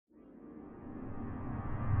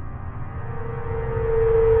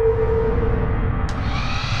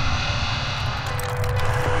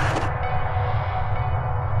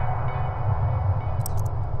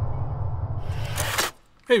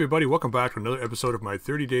Hey everybody, welcome back to another episode of my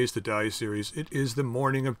 30 Days to Die series. It is the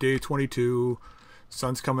morning of day 22.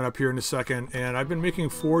 Sun's coming up here in a second, and I've been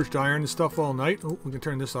making forged iron and stuff all night. Oh, we can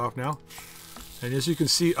turn this off now. And as you can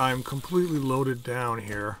see, I'm completely loaded down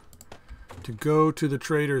here to go to the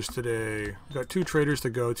traders today. We've got 2 traders to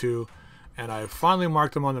go to, and I finally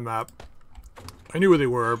marked them on the map. I knew where they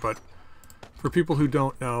were, but for people who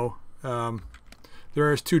don't know,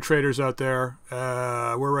 there's 2 traders out there.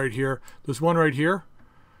 We're right here. There's one right here.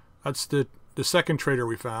 That's the second trader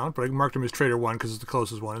we found, but I marked him as trader 1 because it's the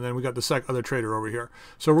closest one. And then we got the other trader over here.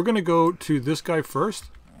 So we're going to go to this guy first.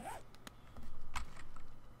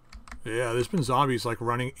 Yeah, there's been zombies like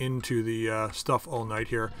running into the stuff all night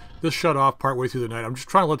here. This shut off partway through the night. I'm just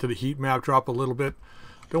trying to let the heat map drop a little bit.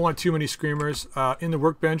 Don't want too many screamers. In the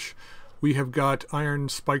workbench, we have got iron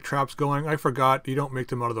spike traps going. I forgot, you don't make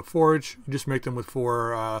them out of the forge. You just make them with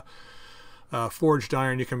 4... forged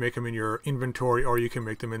iron. You can make them in your inventory, or you can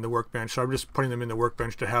make them in the workbench. So I'm just putting them in the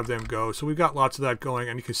workbench to have them go. So we've got lots of that going,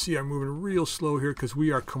 and you can see I'm moving real slow here because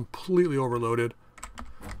we are completely overloaded.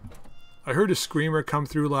 I heard a screamer come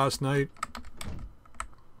through last night.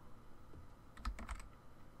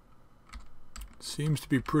 Seems to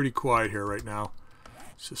be pretty quiet here right now.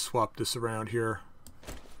 Let's just swap this around here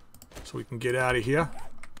so we can get out of here.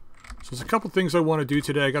 So there's a couple things I want to do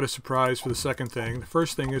today. I got a surprise for the second thing. The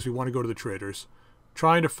first thing is we want to go to the traders.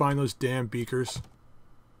 Trying to find those damn beakers.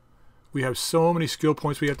 We have so many skill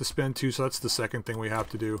points we have to spend too, so that's the second thing we have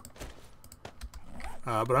to do.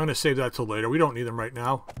 But I'm going to save that till later. We don't need them right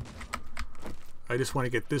now. I just want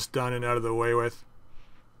to get this done and out of the way with.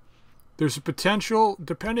 There's a potential,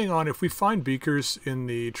 depending on if we find beakers in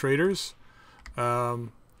the traders, then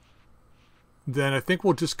I think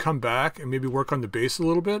we'll just come back and maybe work on the base a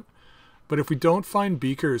little bit. But if we don't find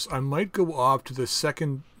beakers, I might go off to the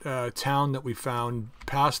second town that we found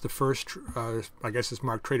past the first, I guess it's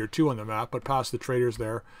marked Trader 2 on the map, but past the traders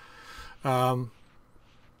there.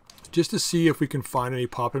 Just to see if we can find any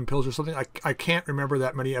pop-in pills or something. I can't remember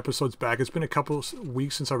that many episodes back. It's been a couple of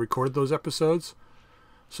weeks since I recorded those episodes.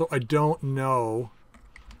 So I don't know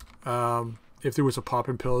if there was a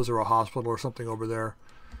pop-in pills or a hospital or something over there.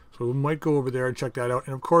 So we might go over there and check that out.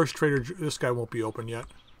 And of course, this guy won't be open yet.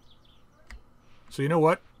 So you know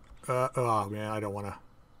what? Oh man, I don't want to.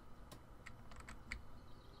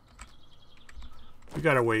 We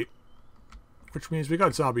gotta wait. Which means we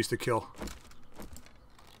got zombies to kill.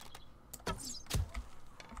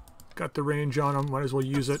 Got the range on them, might as well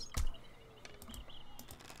use it.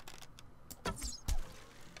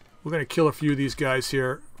 We're gonna kill a few of these guys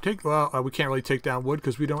here. Well, we can't really take down wood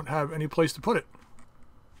because we don't have any place to put it.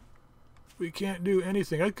 We can't do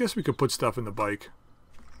anything. I guess we could put stuff in the bike.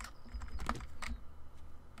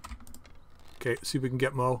 Okay, see if we can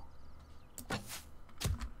get Mo.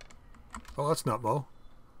 Oh, that's not Mo.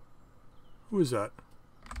 Who is that?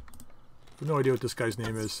 I have no idea what this guy's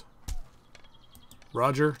name is.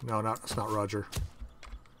 Roger? No, that's not Roger.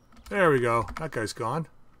 There we go. That guy's gone.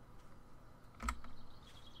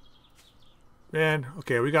 Man,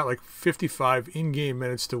 okay, we got like 55 in-game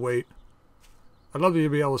minutes to wait. I'd love to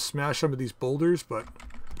be able to smash some of these boulders, but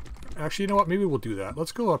actually, you know what? Maybe we'll do that.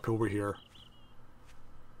 Let's go up over here.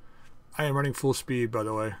 I am running full speed, by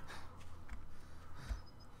the way.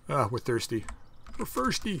 Ah, we're thirsty. We're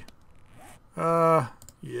thirsty. Yeah.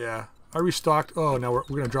 I restocked. Oh, now we're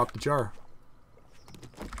going to drop the jar.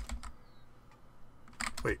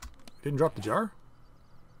 Wait, didn't drop the jar?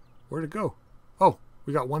 Where'd it go? Oh,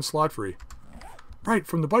 we got 1 slot free. Right,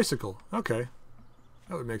 from the bicycle. Okay.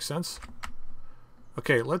 That would make sense.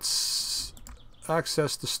 Okay, let's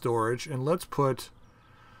access the storage and let's put...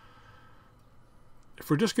 If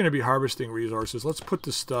we're just going to be harvesting resources, let's put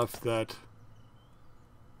the stuff that...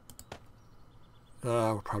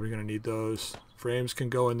 we're probably going to need those. Frames can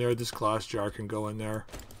go in there. This glass jar can go in there.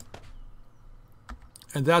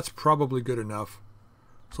 And that's probably good enough.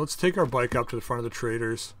 So let's take our bike up to the front of the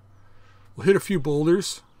traders. We'll hit a few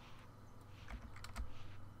boulders.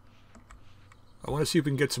 I want to see if we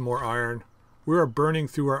can get some more iron. We are burning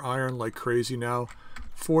through our iron like crazy now.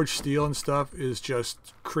 Forged steel and stuff is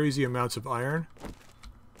just crazy amounts of iron.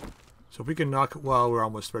 So if we can knock... Well, we're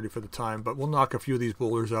almost ready for the time, but we'll knock a few of these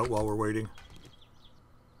boulders out while we're waiting.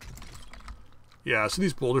 Yeah, so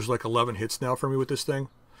these boulders are like 11 hits now for me with this thing.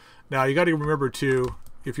 Now, you got to remember, too,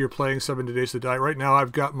 if you're playing 7 Days to Die, right now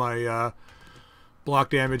I've got my block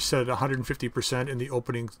damage set at 150% in the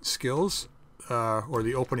opening skills, or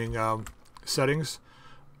the opening settings,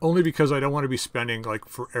 only because I don't want to be spending like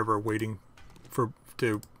forever waiting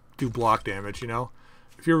to do block damage, you know?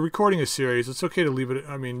 If you're recording a series, it's okay to leave it,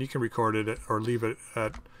 I mean, you can record it or leave it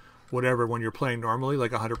at whatever when you're playing normally,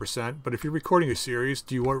 like 100%. But if you're recording a series,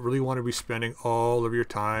 do you really want to be spending all of your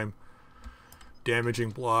time damaging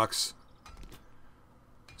blocks?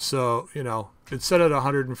 So, you know, it's set at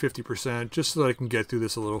 150% just so that I can get through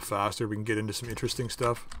this a little faster. We can get into some interesting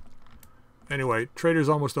stuff. Anyway, trader's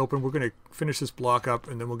almost open. We're going to finish this block up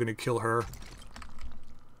and then we're going to kill her.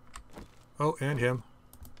 Oh, and him.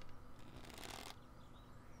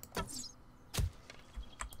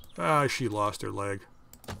 Ah, she lost her leg.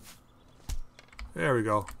 There we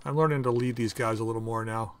go. I'm learning to lead these guys a little more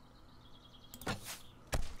now. I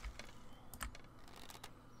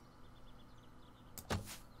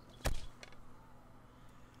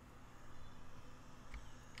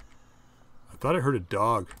thought I heard a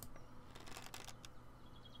dog.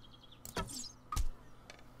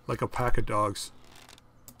 Like a pack of dogs.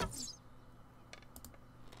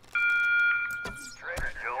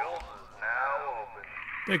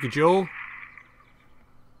 Thank you, Joel.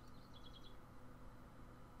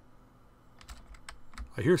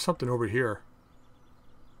 I hear something over here.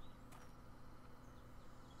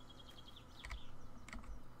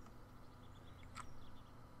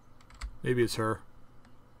 Maybe it's her.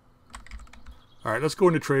 Alright, let's go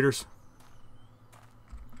into traders.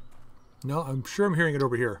 No, I'm sure I'm hearing it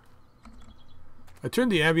over here. I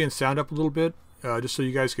turned the ambient sound up a little bit, just so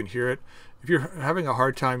you guys can hear it. If you're having a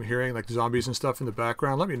hard time hearing like zombies and stuff in the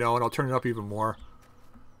background, let me know and I'll turn it up even more.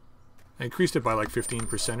 I increased it by like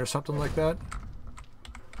 15% or something like that.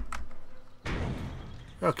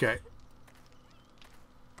 Okay.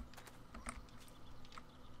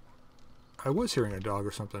 I was hearing a dog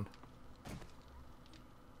or something.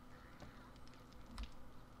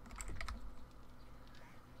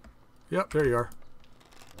 Yep, there you are.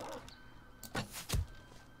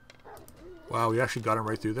 Wow, we actually got him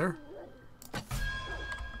right through there.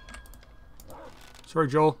 Sorry,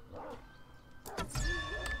 Joel.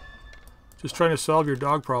 Just trying to solve your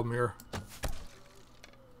dog problem here.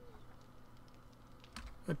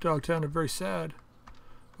 That dog sounded very sad.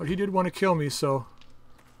 But he did want to kill me, so...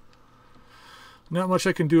 not much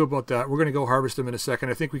I can do about that. We're going to go harvest him in a second.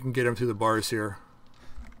 I think we can get him through the bars here.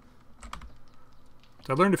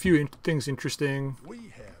 So I learned a few things interesting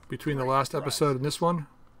between the last episode and this one.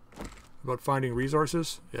 About finding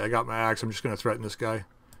resources. Yeah, I got my axe. I'm just going to threaten this guy.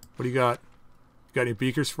 What do you got? You got any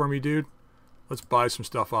beakers for me, dude? Let's buy some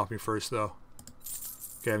stuff off me first, though.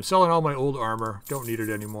 Okay, I'm selling all my old armor. Don't need it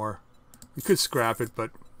anymore. We could scrap it,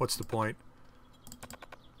 but what's the point?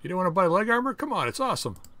 You don't want to buy leg armor? Come on, it's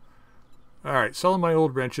awesome. Alright, selling my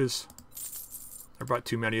old wrenches. I bought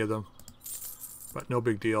too many of them. But no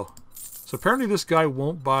big deal. So apparently this guy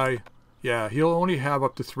won't buy... yeah, he'll only have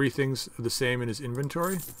up to 3 things the same in his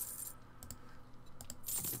inventory.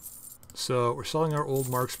 So we're selling our old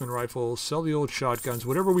marksman rifles, sell the old shotguns,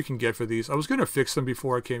 whatever we can get for these. I was going to fix them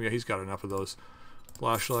before I came. Yeah, he's got enough of those.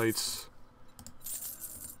 Flashlights,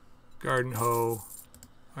 garden hoe,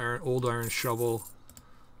 old iron shovel,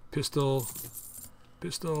 pistol,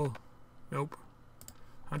 nope.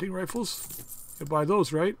 Hunting rifles? You buy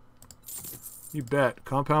those, right? You bet.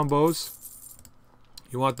 Compound bows?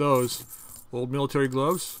 You want those. Old military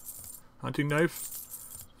gloves? Hunting knife?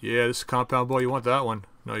 Yeah, this is a compound bow. You want that one?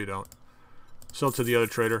 No, you don't. Sell it to the other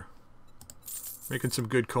trader. Making some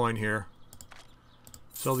good coin here.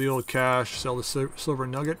 Sell the old cash. Sell the silver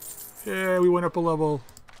nugget. Yeah, we went up a level.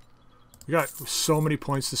 We got so many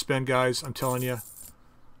points to spend, guys. I'm telling you.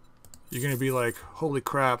 You're going to be like, holy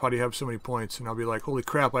crap, how do you have so many points? And I'll be like, holy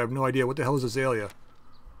crap, I have no idea. What the hell is azalea?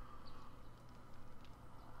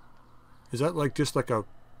 Is that like just like a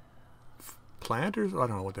plant or I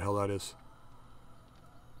don't know what the hell that is.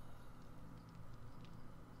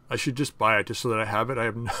 I should just buy it just so that I have it. I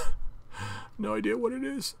have no idea what it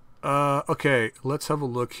is. Okay, let's have a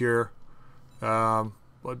look here. Blood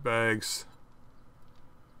bags.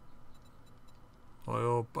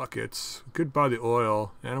 Oil buckets. Could buy the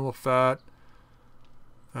oil. Animal fat.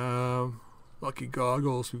 Lucky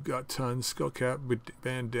goggles. We've got tons. Skull cap.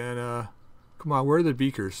 Bandana. Come on, where are the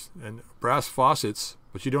beakers? And brass faucets.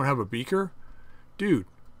 But you don't have a beaker? Dude.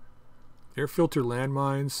 Air filter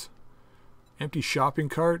landmines. Empty shopping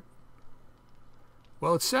cart.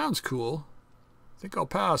 Well, it sounds cool. I think I'll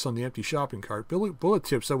pass on the empty shopping cart. Bullet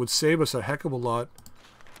tips, that would save us a heck of a lot.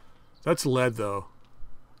 That's lead, though.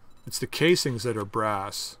 It's the casings that are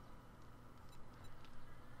brass.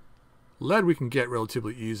 Lead we can get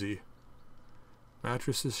relatively easy.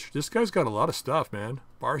 Mattresses. This guy's got a lot of stuff, man.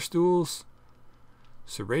 Bar stools.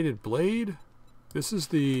 Serrated blade. This is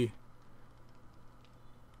the...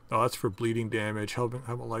 oh, that's for bleeding damage.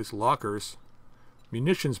 Helmet lights, lockers.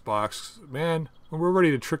 Munitions box. Man, when we're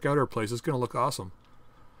ready to trick out our place, it's going to look awesome.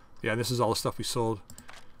 Yeah, this is all the stuff we sold.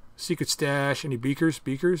 Secret stash. Any beakers?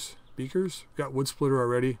 Beakers? Beakers? Got wood splitter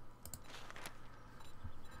already.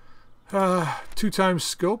 2 times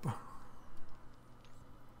scope.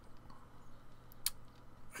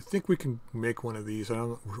 I think we can make one of these.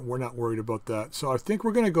 We're not worried about that. So I think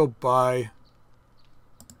we're going to go buy...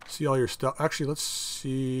 See all your stuff. Actually, let's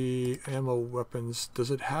see. Ammo, weapons.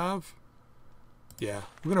 Does it have... Yeah.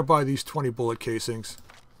 We're going to buy these 20 bullet casings.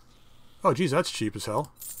 Oh, geez, that's cheap as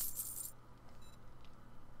hell.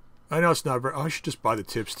 I know it's not very... Oh, I should just buy the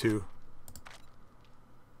tips, too.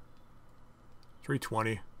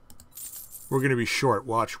 320. We're going to be short.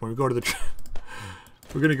 Watch. When we go to the...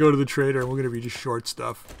 We're going to go to the trader and we're going to be just short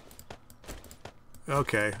stuff.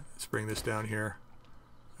 Okay. Let's bring this down here.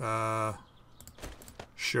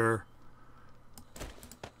 Sure.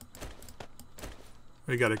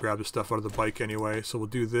 We got to grab the stuff out of the bike anyway, so we'll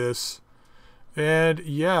do this. And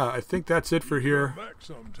yeah, I think that's it for here.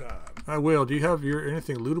 I will. Do you have your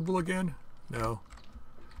anything lootable again? No.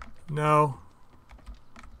 No.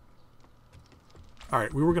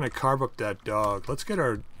 Alright, we were going to carve up that dog. Let's get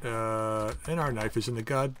our... and our knife is in the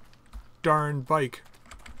god darn bike.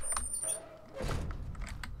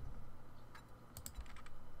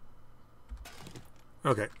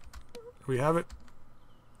 Okay. We have it.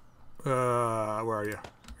 Where are you?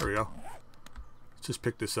 There we go. Let's just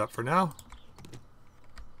pick this up for now.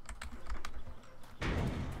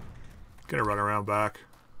 Gonna run around back.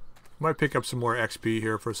 Might pick up some more XP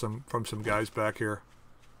here for from some guys back here.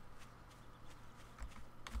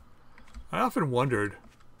 I often wondered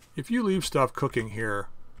if you leave stuff cooking here.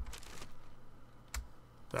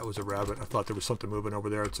 That was a rabbit. I thought there was something moving over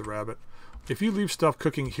there. It's a rabbit. If you leave stuff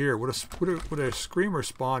cooking here, would a screamer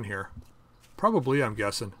spawn here? Probably, I'm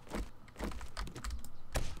guessing.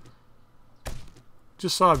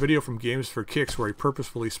 Just saw a video from Games for Kicks where he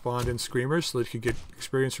purposefully spawned in screamers so that he could get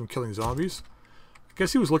experience from killing zombies. I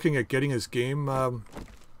guess he was looking at getting his game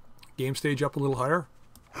stage up a little higher.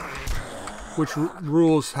 Which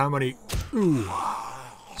rules how many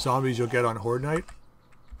zombies you'll get on Horde Night.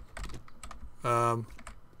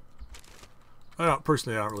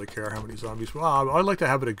 Personally, I don't really care how many zombies. Well, I'd like to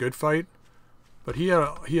have it a good fight, but he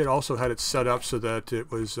had also had it set up so that it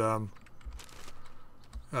was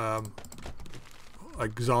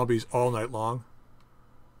like zombies all night long,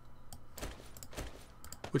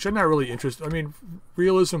 which I'm not really interested. I mean,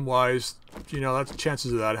 realism-wise, you know, that's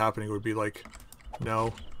chances of that happening would be like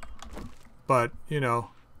no, but you know,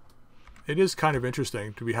 it is kind of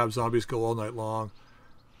interesting to have zombies go all night long.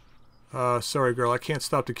 Sorry, girl, I can't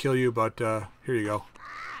stop to kill you, but here you go.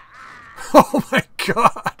 Oh my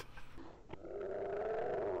god!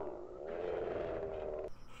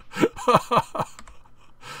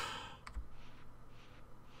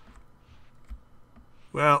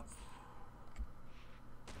 Well.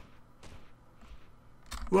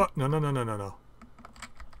 What? No, no, no, no, no, no.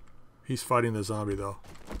 He's fighting the zombie, though.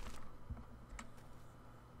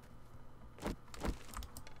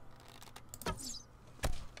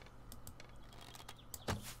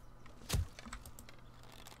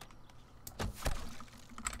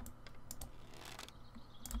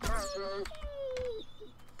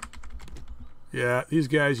 Yeah, these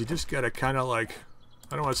guys, you just gotta kind of like,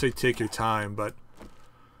 I don't want to say take your time, but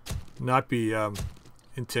not be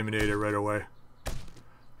intimidated right away.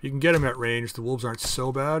 You can get them at range. The wolves aren't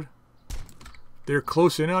so bad. They're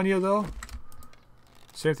close in on you, though.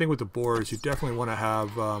 Same thing with the boars. You definitely want to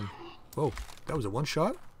have... oh, that was a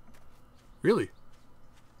one-shot? Really?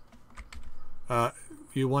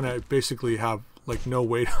 You want to basically have like no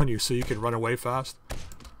weight on you so you can run away fast.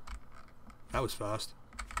 That was fast.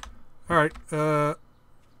 Alright,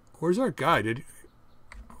 where's our guy?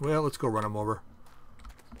 Well, let's go run him over.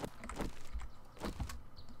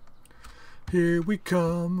 Here we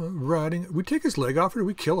come, riding. We take his leg off or did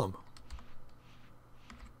we kill him?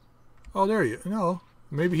 Oh, there you... No,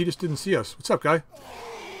 maybe he just didn't see us. What's up, guy?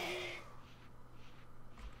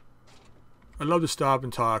 I'd love to stop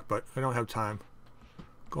and talk, but I don't have time.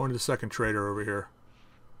 Going to the second trader over here.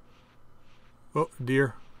 Oh,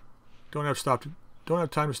 dear. Don't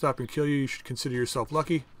have time to stop and kill you. You should consider yourself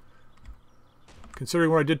lucky.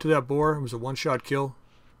 Considering what I did to that boar, it was a one-shot kill.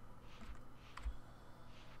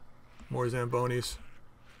 More Zambonis.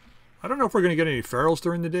 I don't know if we're going to get any ferals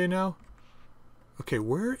during the day now. Okay,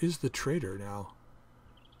 where is the trader now?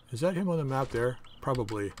 Is that him on the map there?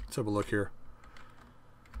 Probably. Let's have a look here.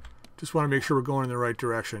 Just want to make sure we're going in the right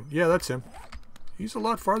direction. Yeah, that's him. He's a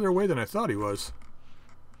lot farther away than I thought he was.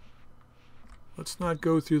 Let's not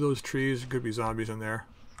go through those trees. There could be zombies in there.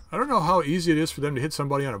 I don't know how easy it is for them to hit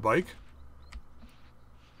somebody on a bike.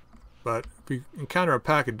 But if we encounter a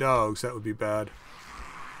pack of dogs, that would be bad.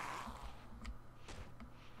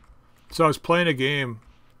 So I was playing a game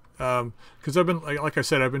because I've been, like I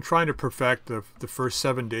said, I've been trying to perfect the first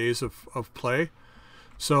 7 days of play.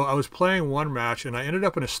 So I was playing one match and I ended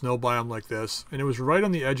up in a snow biome like this, and it was right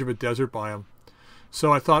on the edge of a desert biome.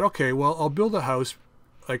 So I thought, okay, well, I'll build a house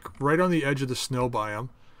like right on the edge of the snow biome,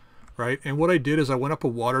 right? And what I did is I went up a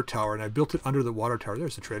water tower and I built it under the water tower.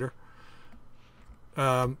 There's the trader.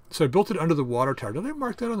 So I built it under the water tower. Did I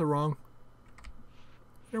mark that on the wrong?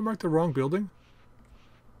 Did I mark the wrong building?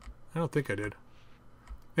 I don't think I did.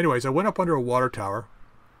 Anyways, I went up under a water tower.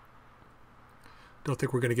 Don't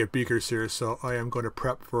think we're going to get beakers here, so I am going to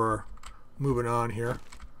prep for moving on here.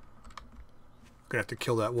 Going to have to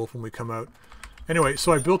kill that wolf when we come out. Anyway,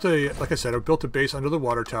 so I built like I said, I built a base under the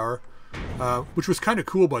water tower, which was kind of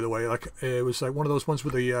cool, by the way. Like, it was like one of those ones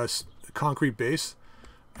with a concrete base,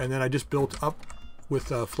 and then I just built up with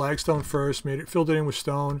flagstone first, filled it in with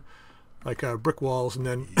stone, like brick walls, and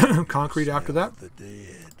then concrete after that.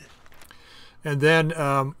 And then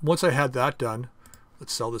once I had that done,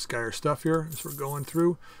 let's sell this guy our stuff here as we're going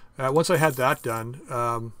through. Once I had that done,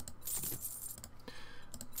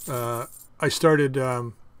 I started,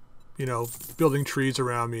 you know, building trees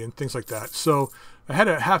around me and things like that. So I had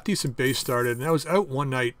a half-decent base started, and I was out one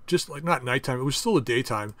night, just like not nighttime, it was still the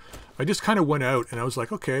daytime. I just kind of went out, and I was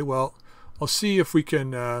like, okay, well, I'll see if we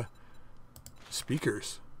can...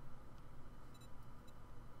 speakers.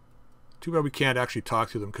 Too bad we can't actually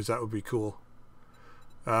talk to them, because that would be cool.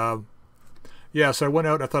 Yeah, so I went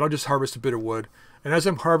out and I thought I'll just harvest a bit of wood. And as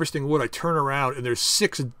I'm harvesting wood, I turn around and there's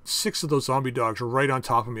six of those zombie dogs right on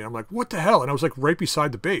top of me. I'm like, what the hell? And I was like right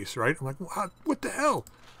beside the base, right? I'm like, what the hell?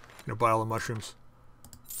 I'm gonna buy all the mushrooms.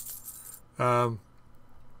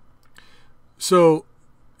 So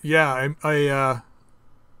yeah, I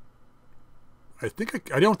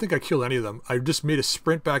don't think I killed any of them. I just made a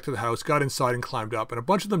sprint back to the house, got inside and climbed up, and a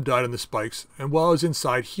bunch of them died on the spikes. And while I was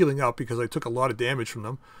inside healing up because I took a lot of damage from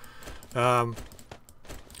them,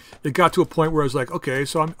 it got to a point where I was like, okay,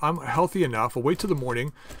 so I'm healthy enough. I'll wait till the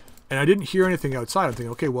morning, and I didn't hear anything outside. I'm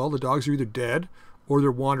thinking, okay, well, the dogs are either dead or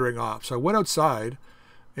they're wandering off. So I went outside,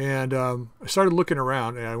 and I started looking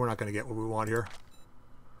around. And we're not going to get what we want here.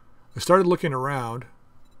 I started looking around.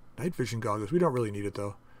 Night vision goggles. We don't really need it,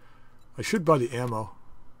 though. I should buy the ammo.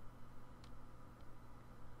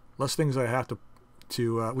 Less things I have to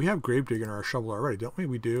we have gravedigger in our shovel already, don't we?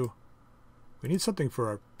 We do. We need something for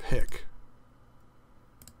our pick.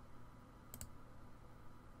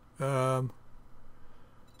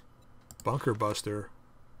 Bunker buster.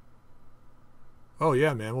 Oh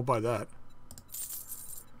yeah, man, we'll buy that.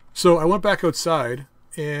 So I went back outside,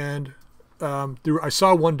 and I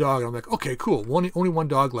saw one dog, and I'm like, okay, cool. Only one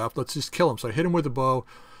dog left. Let's just kill him. So I hit him with a bow,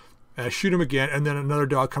 and I shoot him again, and then another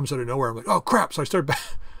dog comes out of nowhere. I'm like, oh crap! So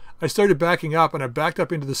I started backing up, and I backed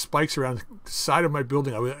up into the spikes around the side of my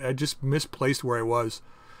building. I just misplaced where I was,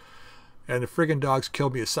 and the friggin' dogs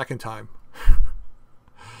killed me a second time.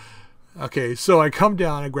 Okay, so I come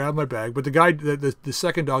down and grab my bag, but the guy, the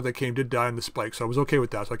second dog that came did die on the spike, so I was okay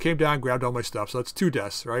with that. So I came down, grabbed all my stuff, so that's 2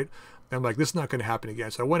 deaths, right? And I'm like, this is not going to happen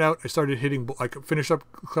again. So I went out, I started hitting, like, finished up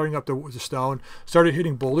clearing up the stone, started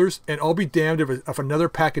hitting boulders, and I'll be damned if another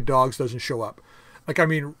pack of dogs doesn't show up. Like, I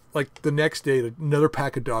mean, like, the next day, another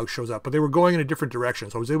pack of dogs shows up, but they were going in a different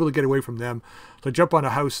direction, so I was able to get away from them. So I jumped on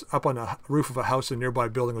up on the roof of a house in a nearby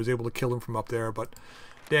building. I was able to kill them from up there, but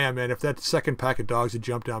damn, man, if that second pack of dogs had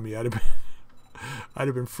jumped on me, I'd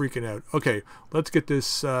have been freaking out. Okay, let's get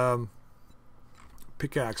this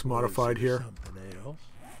pickaxe modified here.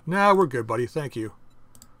 Nah, we're good, buddy. Thank you.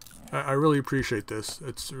 I really appreciate this.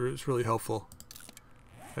 It's really helpful.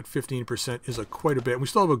 At 15% is quite a bit.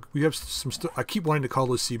 We have some. I keep wanting to call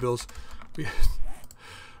those C-bills.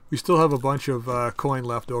 We still have a bunch of coin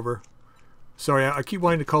left over. Sorry, I keep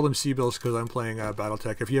wanting to call them C-bills because I'm playing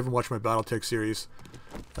BattleTech. If you haven't watched my BattleTech series,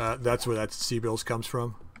 that's where that C-bills comes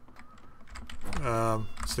from.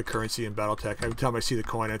 It's the currency in BattleTech. Every time I see the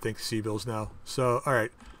coin, I think C-bills now. So, all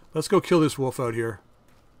right, let's go kill this wolf out here.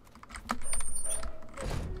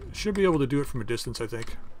 Should be able to do it from a distance, I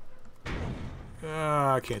think.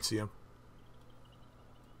 I can't see him.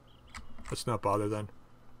 Let's not bother then.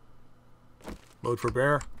 Load for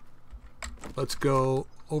bear. Let's go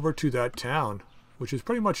over to that town, which is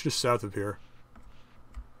pretty much just south of here.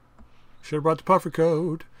 Should have brought the puffer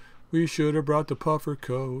coat. We should have brought the puffer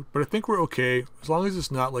coat. But I think we're okay. As long as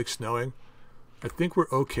it's not like snowing. I think we're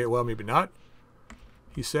okay. Well, maybe not.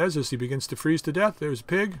 He says as he begins to freeze to death. There's a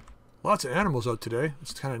pig. Lots of animals out today.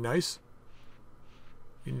 It's kind of nice.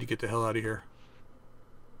 We need to get the hell out of here.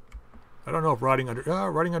 I don't know if riding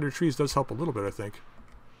under trees does help a little bit, I think.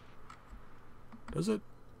 Does it?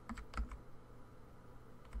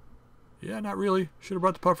 Yeah, not really. Should have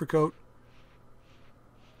brought the puffer coat.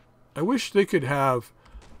 I wish they could have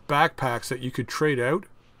backpacks that you could trade out.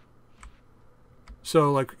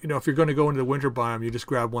 So, like, you know, if you're going to go into the winter biome, you just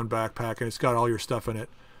grab one backpack and it's got all your stuff in it.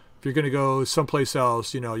 If you're going to go someplace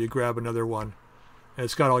else, you know, you grab another one and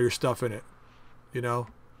it's got all your stuff in it. You know?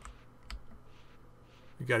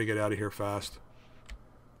 You got to get out of here fast.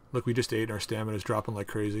 Look, we just ate and our stamina's dropping like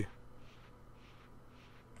crazy.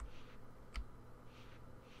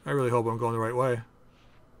 I really hope I'm going the right way.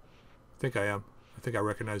 I think I am. I think I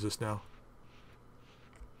recognize this now.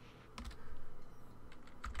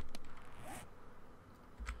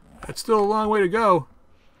 That's still a long way to go.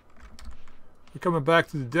 We're coming back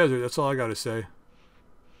to the desert, that's all I gotta say.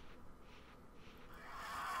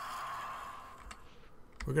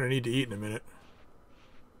 We're gonna need to eat in a minute.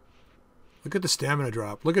 Look at the stamina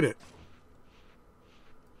drop. Look at it.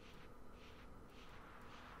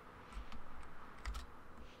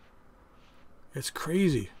 It's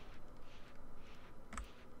crazy.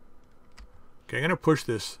 Okay, I'm gonna push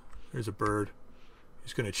this. There's a bird.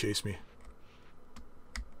 He's gonna chase me.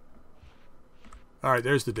 Alright,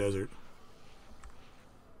 there's the desert.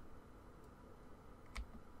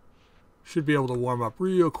 Should be able to warm up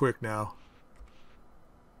real quick now.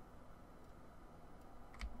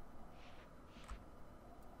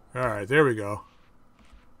 Alright, there we go.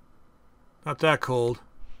 Not that cold.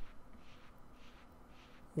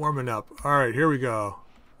 Warming up. Alright, here we go.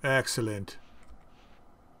 Excellent.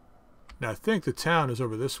 Now I think the town is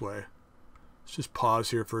over this way. Let's just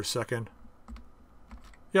pause here for a second.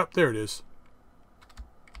 Yep, there it is.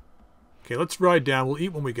 Okay, let's ride down. We'll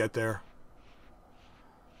eat when we get there.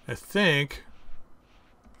 I think,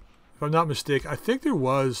 if I'm not mistaken, I think there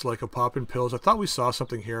was like a pop-in pills. I thought we saw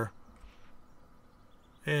something here.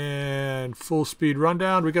 And full speed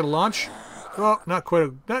rundown. We got a launch. Oh, not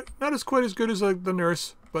quite. Not as quite as good as the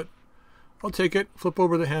nurse, but I'll take it. Flip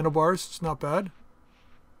over the handlebars. It's not bad.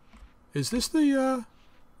 Is this the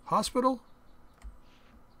hospital?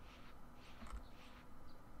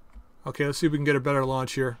 Okay, let's see if we can get a better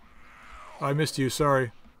launch here. Oh, I missed you.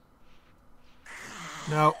 Sorry.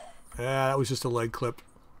 No. Yeah, that was just a leg clip.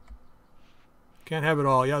 Can't have it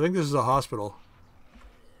all. Yeah, I think this is a hospital.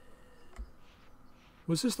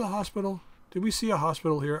 Was this the hospital? Did we see a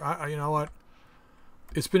hospital here? You know what?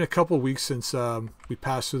 It's been a couple weeks since we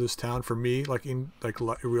passed through this town for me, like in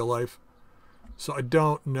real life. So I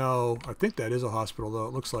don't know. I think that is a hospital, though.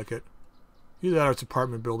 It looks like it. Either that or it's an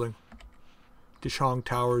apartment building. Dishong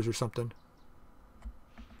Towers or something.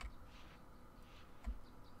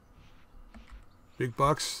 Big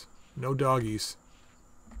bucks, no doggies.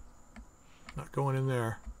 Not going in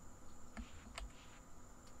there.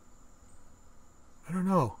 I don't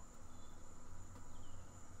know.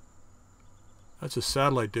 That's a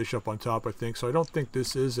satellite dish up on top, I think. So I don't think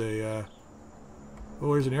this is a...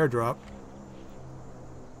 Oh, there's an airdrop.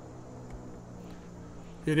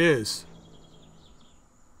 It is.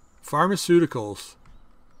 Pharmaceuticals.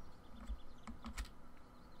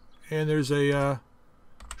 And there's a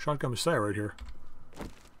shotgun Messiah right here.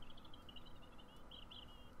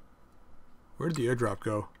 Where did the airdrop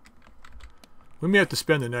go? We may have to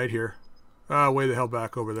spend the night here. Way the hell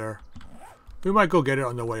back over there. We might go get it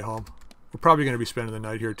on the way home. We're probably going to be spending the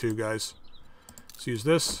night here too, guys. Let's use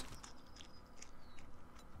this.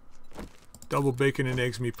 Double bacon and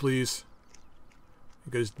eggs me, please.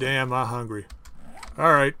 Because damn, I'm hungry.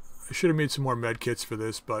 Alright, I should have made some more med kits for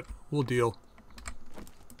this, but we'll deal.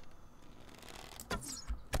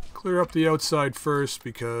 Clear up the outside first,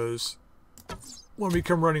 because when we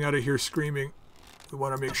come running out of here screaming, we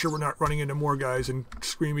want to make sure we're not running into more guys and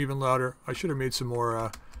scream even louder. I should have made some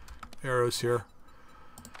more arrows here.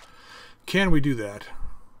 Can we do that?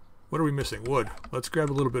 What are we missing? Wood. Let's grab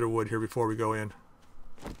a little bit of wood here before we go in.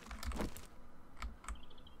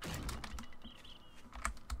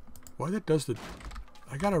 Why that does the...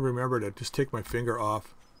 I gotta remember to just take my finger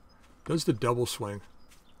off. Does the double swing.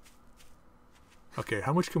 Okay,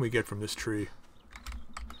 how much can we get from this tree?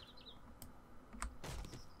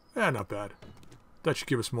 Not bad. That should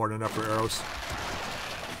give us more than enough for arrows.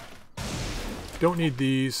 Don't need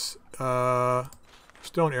these.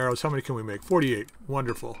 Stone arrows. How many can we make? 48.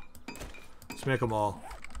 Wonderful. Let's make them all.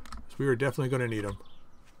 So we are definitely going to need them.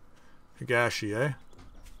 Higashi, eh?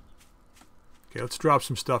 Okay, let's drop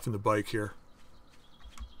some stuff in the bike here.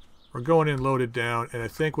 We're going in loaded down, and I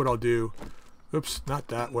think what I'll do... Oops, not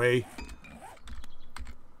that way.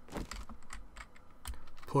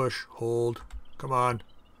 Push, hold. Come on.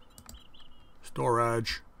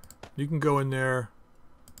 Storage. You can go in there.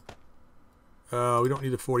 We don't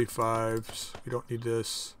need the 45s. We don't need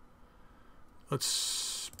this.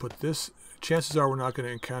 Let's put this. Chances are we're not going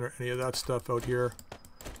to encounter any of that stuff out here.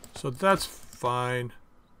 So that's fine.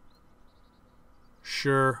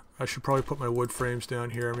 Sure, I should probably put my wood frames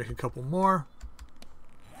down here and make a couple more.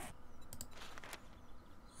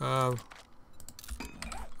 Alright.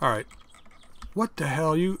 What the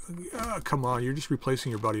hell? You... come on, you're just replacing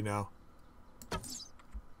your buddy now.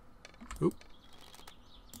 Oop.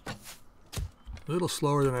 A little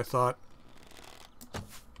slower than I thought.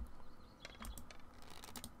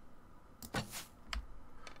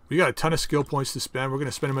 We got a ton of skill points to spend. We're going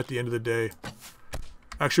to spend them at the end of the day.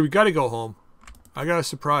 Actually, we got to go home. I got a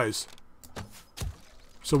surprise.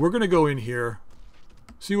 So we're going to go in here.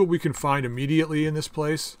 See what we can find immediately in this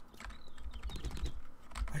place.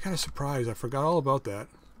 I got a surprise. I forgot all about that.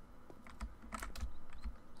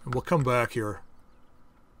 And we'll come back here.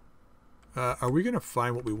 Are we going to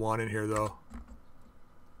find what we want in here, though?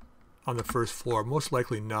 On the first floor? Most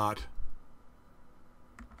likely not.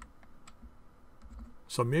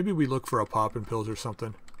 So maybe we look for a poppin' pills or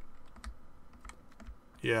something.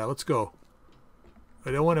 Yeah, let's go.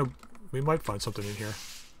 I don't want to... We might find something in here.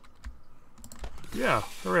 Yeah,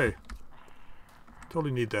 hooray.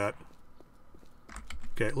 Totally need that.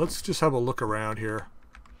 Okay, let's just have a look around here.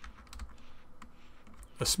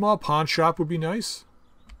 A small pawn shop would be nice.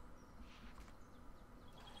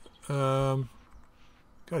 Got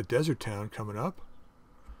a desert town coming up.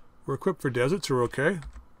 We're equipped for deserts, so we're okay.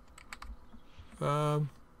 A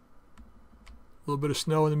little bit of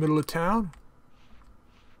snow in the middle of town.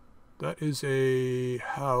 That is a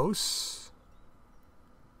house.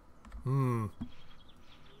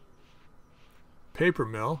 Paper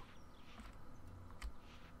mill.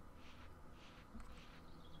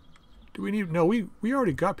 Do we need... No, we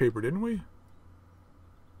already got paper, didn't we?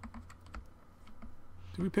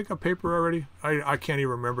 Did we pick up paper already? I can't even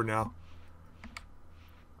remember now.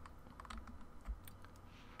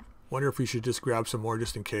 Wonder if we should just grab some more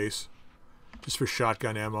just in case. Just for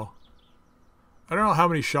shotgun ammo. I don't know how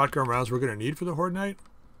many shotgun rounds we're going to need for the Horde Night.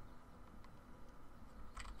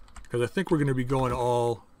 Because I think we're going to be going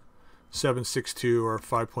all 7.62 or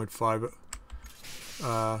 5.5...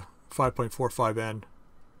 5.45N.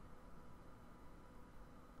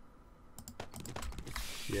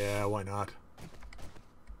 Yeah, why not?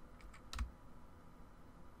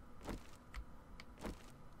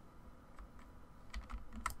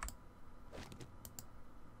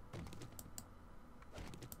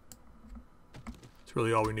 It's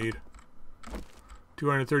really all we need.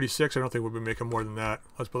 236. I don't think we'll be making more than that.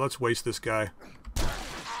 Let's waste this guy.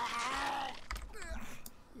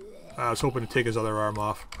 I was hoping to take his other arm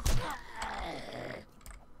off.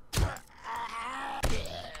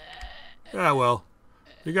 Ah, well.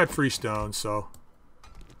 We got free stones, so...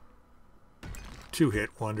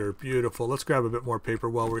 2-hit wonder. Beautiful. Let's grab a bit more paper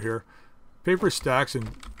while we're here. Paper stacks and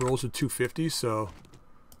rolls of 250, so...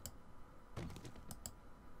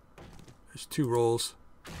 There's 2 rolls.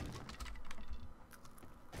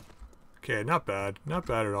 Okay, not bad. Not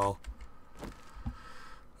bad at all.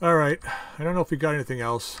 Alright. I don't know if we got anything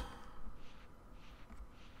else.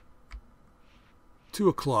 2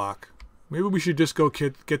 o'clock. Maybe we should just go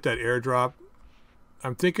get that airdrop.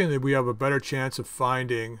 I'm thinking that we have a better chance of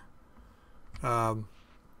finding...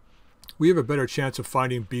 we have a better chance of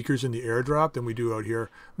finding beakers in the airdrop than we do out here.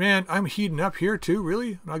 Man, I'm heating up here too,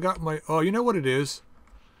 really? I got my... Oh, you know what it is?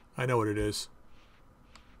 I know what it is.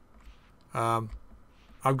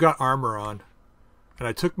 I've got armor on. And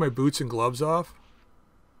I took my boots and gloves off.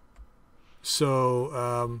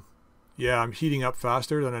 So, yeah, I'm heating up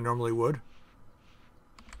faster than I normally would.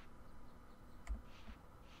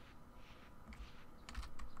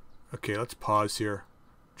 Okay, let's pause here.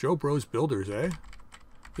 Joe Bros Builders, eh?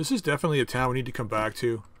 This is definitely a town we need to come back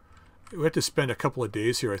to. We have to spend a couple of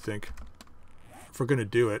days here, I think. If we're going to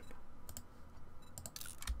do it.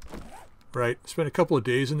 Right, spend a couple of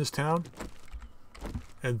days in this town.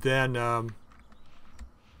 And then,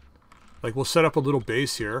 like, we'll set up a little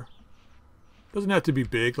base here. Doesn't have to be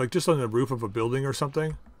big, like just on the roof of a building or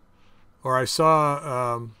something. Or I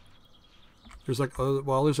saw, there's like,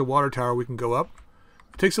 well, there's a water tower we can go up.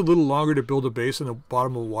 It takes a little longer to build a base in the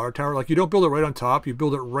bottom of a water tower. Like, you don't build it right on top, you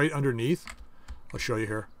build it right underneath. I'll show you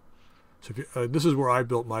here. So if you, this is where I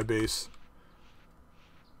built my base.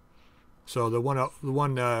 So the one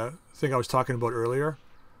thing I was talking about earlier.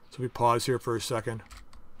 So we pause here for a second.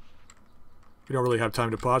 We don't really have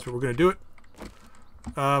time to pause, but we're going to do it.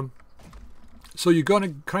 So you're going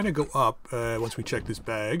to kind of go up once we check this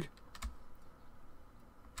bag.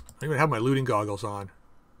 I'm going to have my looting goggles on.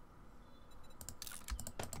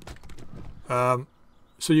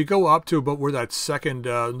 So you go up to about where that second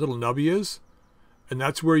little nubby is, and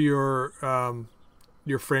that's where your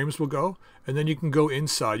your frames will go, and then you can go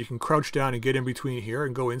inside. You can crouch down and get in between here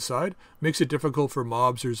and go inside. Makes it difficult for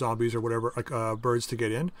mobs or zombies or whatever, like birds, to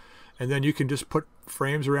get in. And then you can just put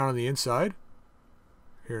frames around on the inside.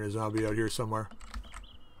 Here's a zombie out here somewhere.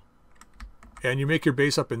 And you make your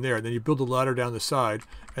base up in there, and then you build a ladder down the side.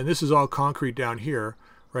 And this is all concrete down here,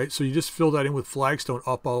 right? So you just fill that in with flagstone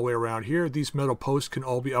up all the way around here. These metal posts can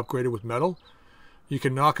all be upgraded with metal. You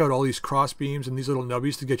can knock out all these cross beams and these little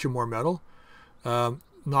nubbies to get you more metal.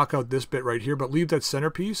 Knock out this bit right here, but leave that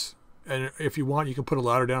centerpiece. And if you want, you can put a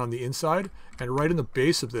ladder down on the inside. And right in the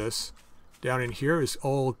base of this, down in here, is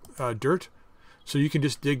all dirt. So you can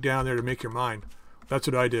just dig down there to make your mine. That's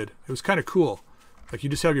what I did. It was kind of cool. Like, you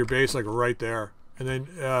just have your base like right there. And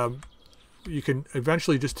then you can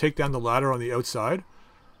eventually just take down the ladder on the outside.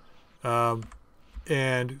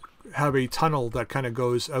 And have a tunnel that kind of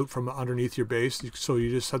goes out from underneath your base. So you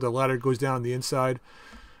just have the ladder goes down on the inside,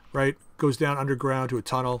 right? Goes down underground to a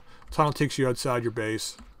tunnel. Tunnel takes you outside your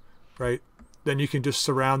base, right? Then you can just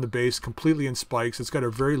surround the base completely in spikes. It's got a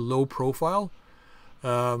very low profile.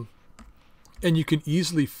 And you can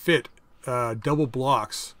easily fit double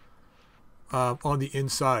blocks on the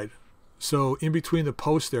inside. So in between the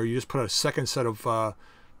posts there, you just put a second set of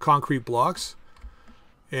concrete blocks.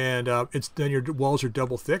 And then your walls are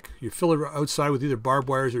double thick. You fill it outside with either barbed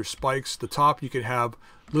wires or spikes. The top, you can have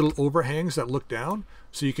little overhangs that look down,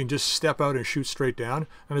 so you can just step out and shoot straight down.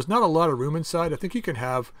 And there's not a lot of room inside. I think you can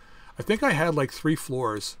have, I think I had like 3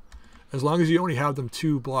 floors. As long as you only have them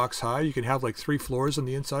 2 blocks high, you can have like 3 floors on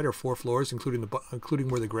the inside, or 4 floors, including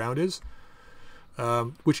where the ground is,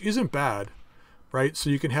 which isn't bad, right? So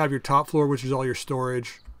you can have your top floor, which is all your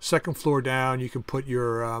storage. Second floor down, you can put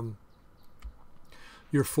your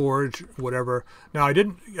forge, whatever. Now I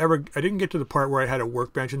didn't get to the part where I had a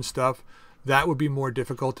workbench and stuff. That would be more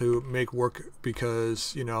difficult to make work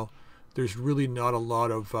because, you know, there's really not a lot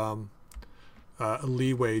of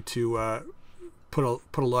leeway to put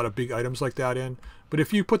a lot of big items like that in. But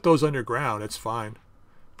if you put those underground, it's fine.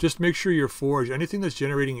 Just make sure your forge, anything that's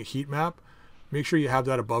generating a heat map, make sure you have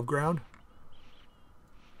that above ground.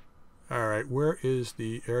 All right, where is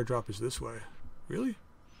the airdrop? Is this way? Really?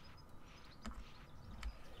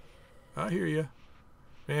 I hear you.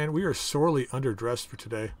 Man, we are sorely underdressed for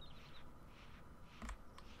today.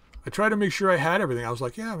 I tried to make sure I had everything. I was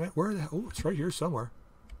like, yeah, man, where the hell? Oh, it's right here somewhere.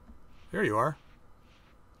 There you are.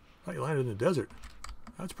 Thought you landed in the desert.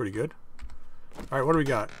 That's pretty good. All right, what do we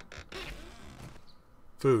got?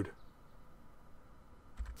 Food.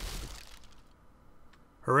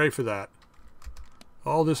 Hooray for that.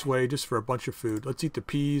 All this way just for a bunch of food. Let's eat the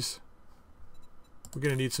peas. We're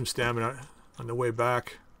going to need some stamina on the way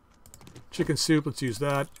back. Chicken soup, let's use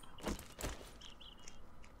that.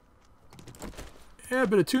 Yeah, a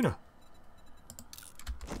bit of tuna.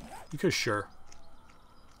 Because sure.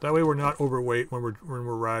 That way we're not overweight when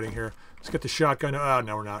we're riding here. Let's get the shotgun. Ah,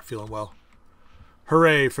 no, we're not feeling well.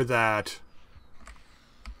 Hooray for that.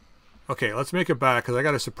 Okay, let's make it back because I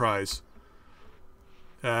got a surprise.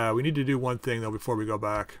 We need to do one thing though before we go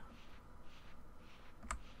back.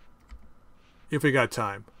 If we got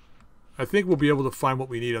time. I think we'll be able to find what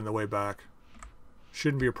we need on the way back.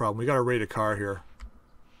 Shouldn't be a problem. We got to raid a car here.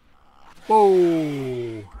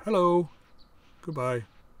 Whoa! Hello. Goodbye.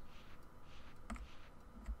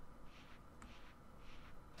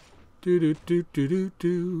 Do do do do do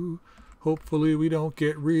do. Hopefully we don't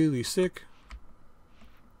get really sick.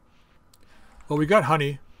 Well, we got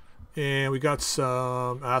honey, and we got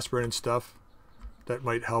some aspirin and stuff that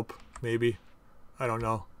might help. Maybe. I don't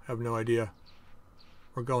know. I have no idea.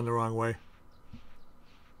 We're going the wrong way.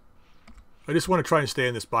 I just want to try and stay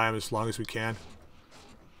in this biome as long as we can.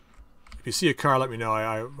 If you see a car, let me know.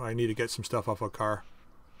 I need to get some stuff off a car.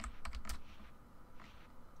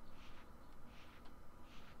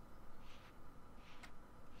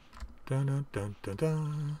 Dun dun dun dun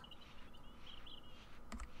dun.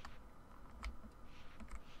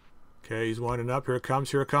 Okay, he's winding up. Here it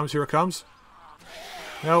comes, here it comes, here it comes.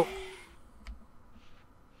 Nope.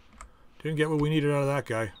 Didn't get what we needed out of that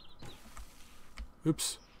guy.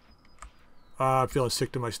 Oops. I'm feeling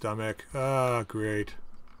sick to my stomach. Ah, great.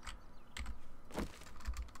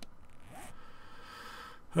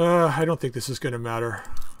 I don't think this is going to matter.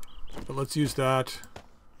 But let's use that.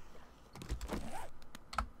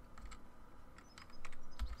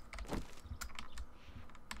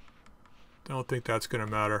 Don't think that's going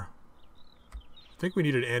to matter. I think we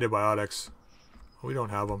needed antibiotics. We don't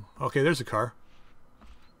have them. Okay, there's a car.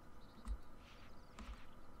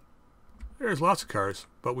 There's lots of cars,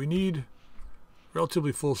 but we need a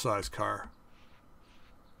relatively full-size car.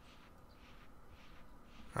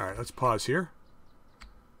 Alright, let's pause here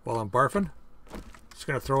while I'm barfing. Just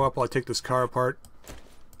gonna throw up while I take this car apart.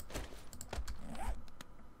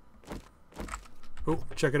 Oh,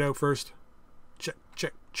 check it out first.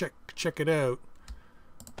 Check it out.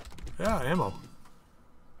 Yeah, ammo.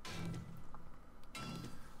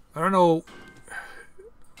 I don't know.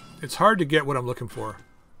 It's hard to get what I'm looking for.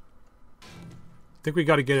 I think we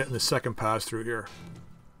got to get it in the second pass through here.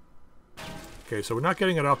 Okay, so we're not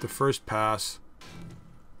getting it off the first pass.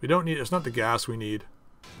 We don't need, it's not the gas we need.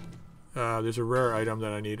 There's a rare item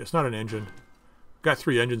that I need. It's not an engine. Got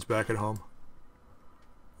 3 engines back at home.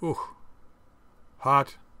 Ooh.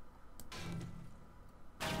 Hot.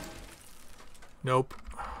 Nope.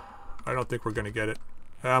 I don't think we're going to get it.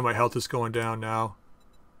 My health is going down now.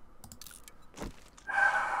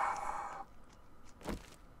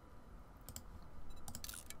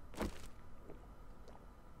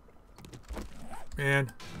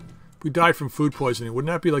 Man, if we died from food poisoning,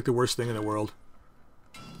 wouldn't that be like the worst thing in the world?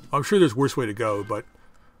 I'm sure there's a worse way to go, but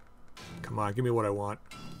come on, give me what I want.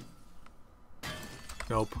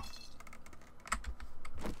 Nope.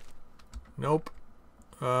 Nope.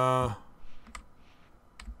 Let's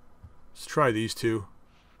try these two.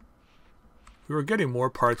 We were getting more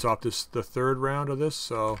parts off this, the third round of this,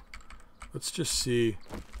 so let's just see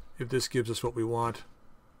if this gives us what we want.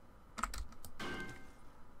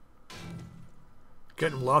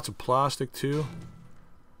 Getting lots of plastic too.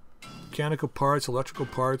 Mechanical parts, electrical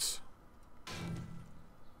parts.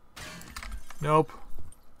 Nope.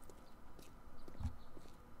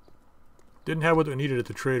 Didn't have what we needed at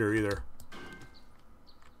the trader either.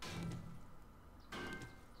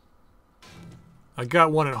 I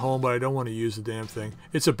got one at home, but I don't want to use the damn thing.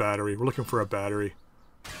 It's a battery. We're looking for a battery.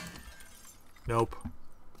 Nope.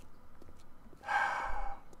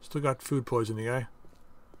 Still got food poisoning, eh?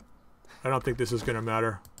 I don't think this is going to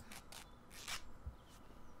matter.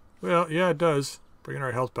 Well, yeah, it does. Bringing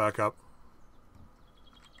our health back up.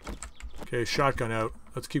 Okay, shotgun out.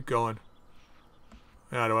 Let's keep going.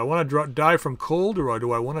 Now, do I want to die from cold or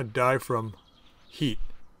do I want to die from heat?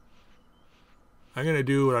 I'm going to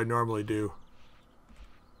do what I normally do.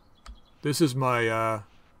 This is my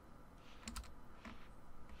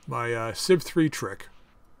Civ 3 trick.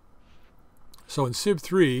 So in Civ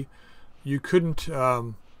 3, you couldn't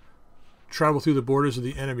travel through the borders of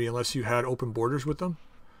the enemy unless you had open borders with them.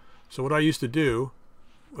 So what I used to do,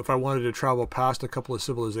 if I wanted to travel past a couple of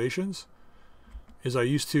civilizations, is I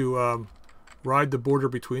used to ride the border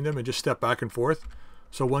between them and just step back and forth.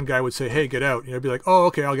 So one guy would say, "Hey, get out." And I'd be like, "Oh,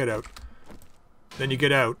 okay, I'll get out." Then you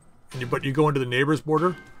get out, and but you go into the neighbor's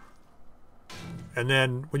border. And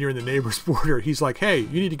then when you're in the neighbor's border, he's like, "Hey,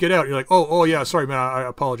 you need to get out." And you're like, "Oh, yeah, sorry, man, I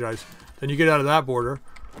apologize." Then you get out of that border,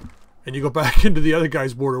 and you go back into the other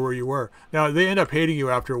guy's border where you were. Now, they end up hating you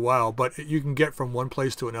after a while, but you can get from one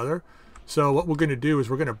place to another. So what we're going to do is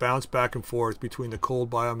we're going to bounce back and forth between the cold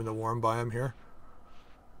biome and the warm biome here.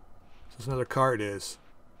 So there's another car it is.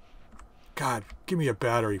 God, give me a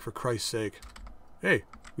battery, for Christ's sake. Hey,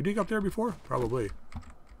 we dig up there before? Probably.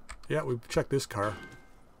 Yeah, we've checked this car.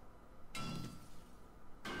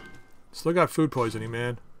 Still got food poisoning,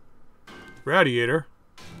 man. Radiator.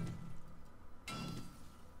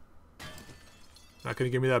 Not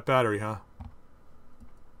gonna give me that battery, huh?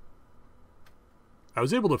 I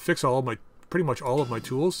was able to fix all of my, pretty much all of my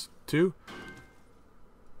tools, too.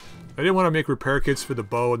 I didn't want to make repair kits for the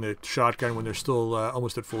bow and the shotgun when they're still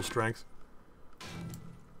almost at full strength.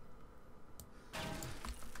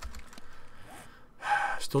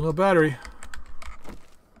 Still no battery.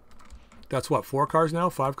 That's what, 4 cars now?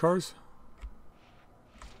 5 cars?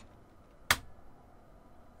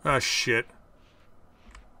 Ah, shit.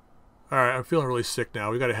 Alright, I'm feeling really sick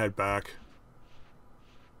now. We gotta head back.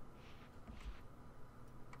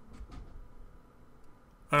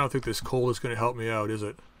 I don't think this cold is gonna help me out, is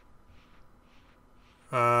it?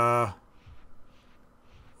 What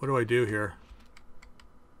do I do here?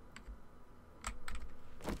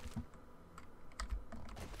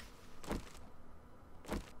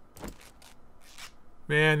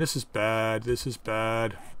 Man, this is bad. This is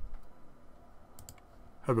bad.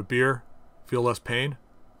 Have a beer. Feel less pain.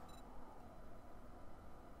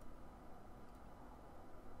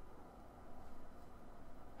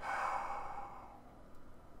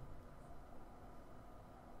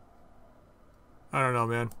 I don't know,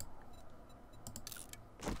 man.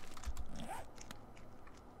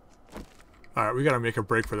 Alright, we gotta make a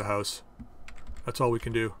break for the house. That's all we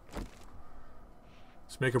can do.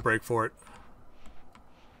 Let's make a break for it.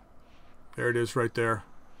 There it is right there.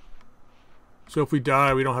 So if we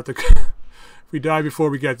die, we don't have to... if we die before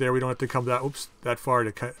we get there, we don't have to come that far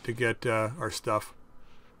to get our stuff.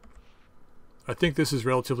 I think this is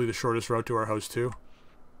relatively the shortest route to our house, too.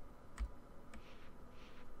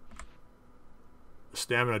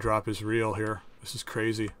 stamina drop is real here. This is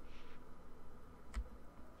crazy.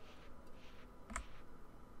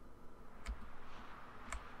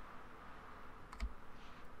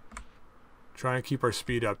 Try and keep our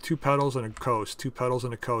speed up. 2 pedals and a coast. 2 pedals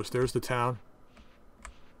and a coast. There's the town.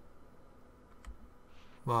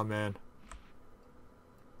 Come on, man.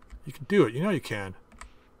 You can do it. You know you can.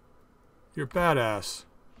 You're a badass.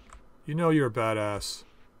 You know you're a badass.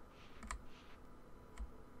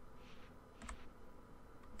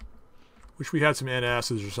 Wish we had some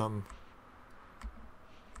antacids or something.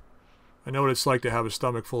 I know what it's like to have a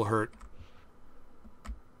stomach full of hurt.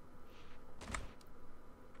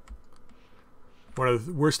 One of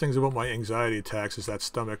the worst things about my anxiety attacks is that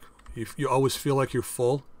stomach. You always feel like you're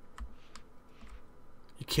full.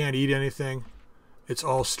 You can't eat anything. It's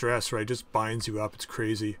all stress, right? It just binds you up. It's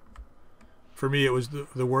crazy. For me, it was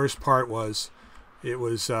the worst part was it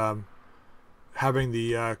was having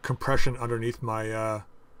the compression underneath my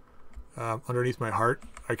heart.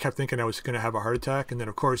 I kept thinking I was going to have a heart attack, and then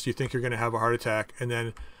of course you think you're going to have a heart attack, and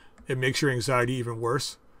then it makes your anxiety even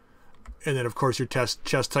worse. And then of course your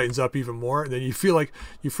chest tightens up even more, and then you feel like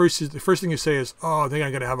the first thing you say is, "Oh, I think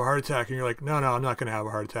I'm going to have a heart attack," and you're like, "No, I'm not going to have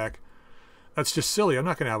a heart attack. That's just silly. I'm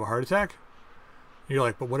not going to have a heart attack." And you're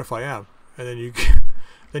like, "But what if I am?" And then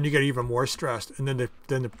you get even more stressed, and then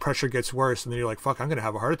the pressure gets worse, and then you're like, "Fuck, I'm going to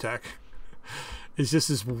have a heart attack." It's just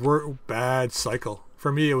this bad cycle.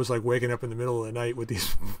 For me, it was like waking up in the middle of the night with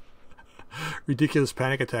these ridiculous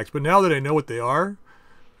panic attacks. But now that I know what they are,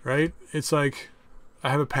 right? It's like I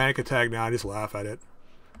have a panic attack now. I just laugh at it.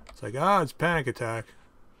 It's like, it's a panic attack.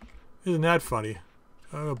 Isn't that funny?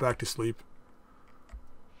 I'll go back to sleep.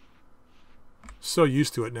 So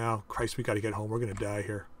used to it now. Christ, we got to get home. We're going to die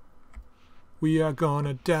here. We are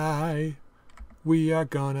gonna die. We are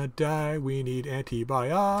gonna die. We need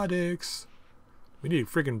antibiotics. We need a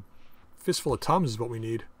friggin' fistful of Tums is what we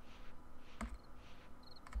need.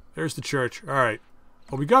 There's the church. Alright.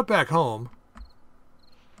 Well, we got back home.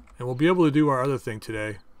 And we'll be able to do our other thing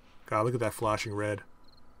today. God, look at that flashing red.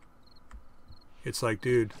 It's like,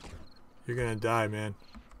 dude, you're gonna die, man.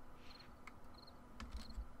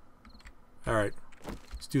 Alright.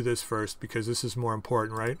 Let's do this first, because this is more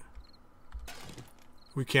important, right?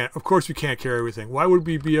 We can't, of course we can't carry everything. Why would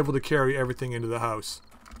we be able to carry everything into the house?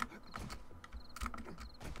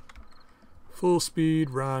 Full speed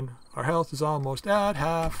run. Our health is almost at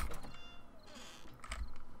half.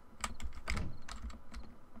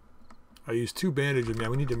 I used 2 bandages,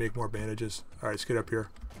 man. We need to make more bandages. Alright, let's get up here.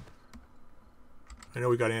 I know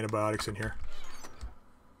we got antibiotics in here.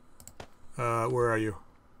 Where are you?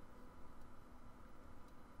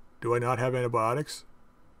 Do I not have antibiotics?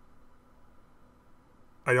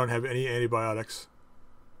 I don't have any antibiotics.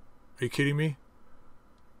 Are you kidding me?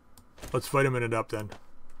 Let's vitamin it up then.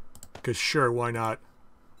 Because sure, why not?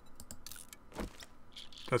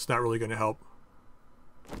 That's not really going to help.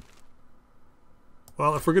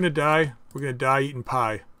 Well, if we're going to die eating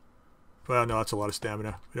pie. Well, no, that's a lot of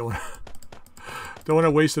stamina. We don't want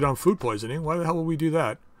to waste it on food poisoning. Why the hell would we do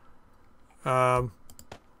that?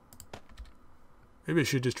 Maybe I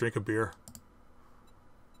should just drink a beer.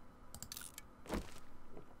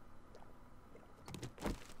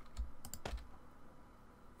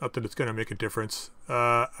 Not that it's going to make a difference.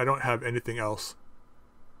 I don't have anything else.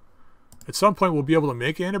 At some point we'll be able to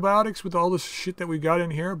make antibiotics with all this shit that we got in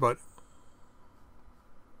here, but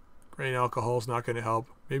grain alcohol is not going to help.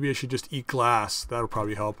 Maybe I should just eat glass. That'll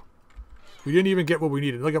probably help. We didn't even get what we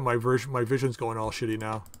needed. Look at my vision's going all shitty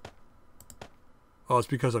now. Oh, it's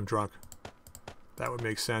because I'm drunk. That would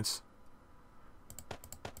make sense.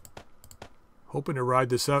 Hoping to ride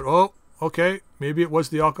this out. Oh, okay. Maybe it was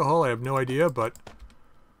the alcohol. I have no idea, but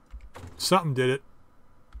something did it.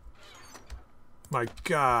 My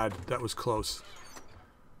God, that was close.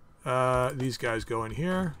 These guys go in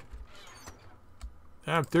here.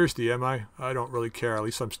 I'm thirsty, am I? I don't really care. At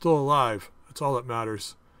least I'm still alive. That's all that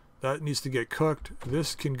matters. That needs to get cooked.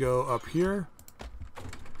 This can go up here.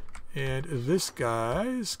 And this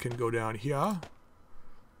guys can go down here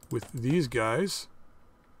with these guys.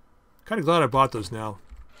 Kind of glad I bought those now.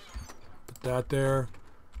 Put that there.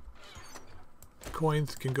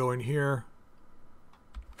 Coins can go in here.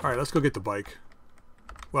 Alright, let's go get the bike.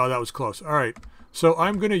 Wow, that was close. Alright, so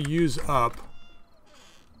I'm going to use up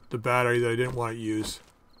the battery that I didn't want to use.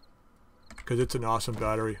 Because it's an awesome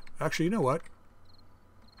battery. Actually, you know what?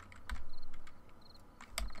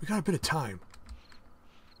 We got a bit of time.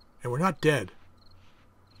 And we're not dead.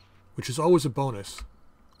 Which is always a bonus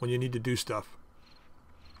when you need to do stuff.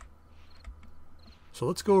 So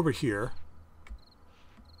let's go over here.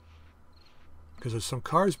 Because there's some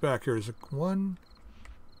cars back here. There's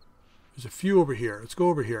There's a few over here. Let's go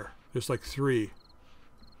over here. There's like 3.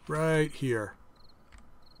 Right here.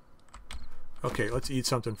 Okay, let's eat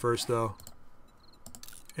something first, though.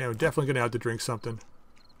 And we're definitely going to have to drink something.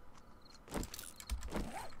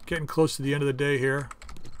 Getting close to the end of the day here.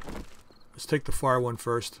 Let's take the far one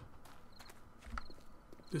first.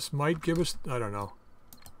 This might give us... I don't know.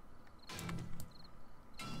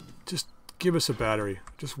 Just give us a battery.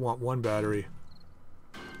 Just want one battery.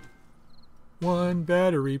 One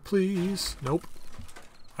battery, please. Nope.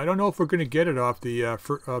 I don't know if we're going to get it off the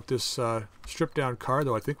off this stripped down car,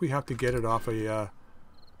 though. I think we have to get it off a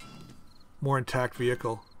more intact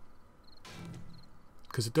vehicle.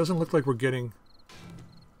 Because it doesn't look like we're getting...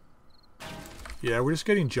 Yeah, we're just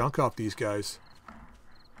getting junk off these guys.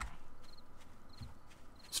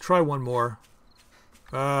 Let's try one more.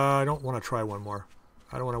 I don't want to try one more.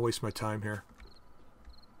 I don't want to waste my time here.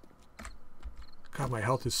 God, my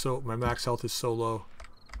health is so... My max health is so low.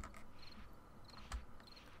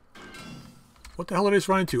 What the hell did I just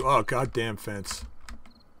run into? Oh, goddamn fence.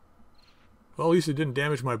 Well, at least it didn't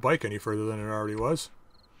damage my bike any further than it already was.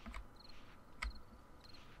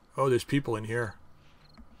 Oh, there's people in here.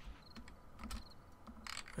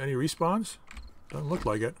 Any respawns? Doesn't look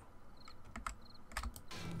like it.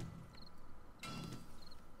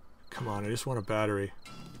 Come on, I just want a battery.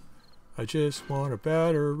 I just want a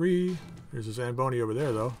battery. There's a Zamboni over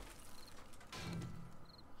there, though.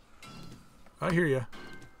 I hear ya.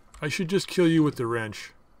 I should just kill you with the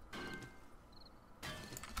wrench.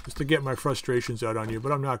 Just to get my frustrations out on you,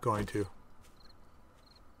 but I'm not going to.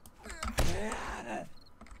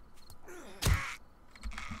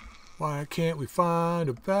 Why can't we find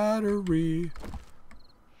a battery?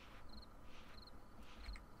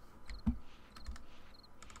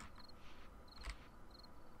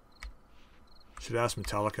 Should ask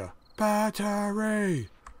Metallica. Battery!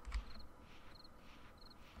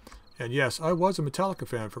 And yes, I was a Metallica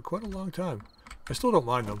fan for quite a long time. I still don't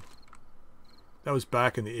mind them. That was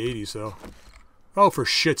back in the 80s, though. Oh, for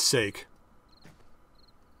shit's sake.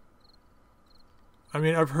 I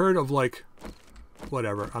mean, I've heard of, like...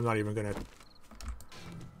 Whatever, I'm not even gonna...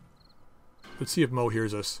 Let's see if Mo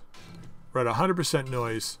hears us. We're at 100%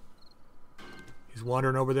 noise. He's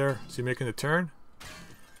wandering over there. Is he making a turn?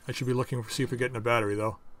 I should be looking to see if we're getting a battery,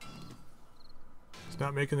 though. He's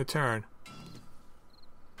not making the turn.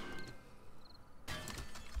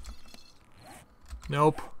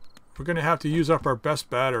 Nope. We're going to have to use up our best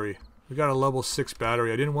battery. We got a level 6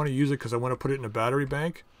 battery. I didn't want to use it because I want to put it in a battery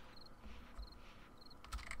bank.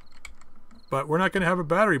 But we're not going to have a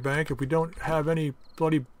battery bank if we don't have any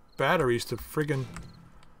bloody batteries to friggin'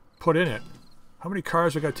 put in it. How many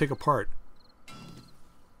cars I got to take apart?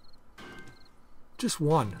 Just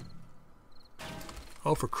one.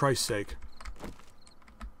 Oh, for Christ's sake.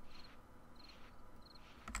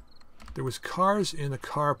 There was cars in the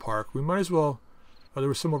car park. We might as well... Oh, there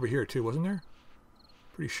was some over here too, wasn't there?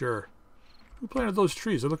 Pretty sure. Who planted those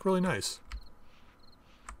trees? They look really nice.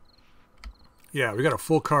 Yeah, we got a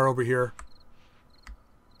full car over here.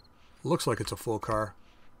 Looks like it's a full car.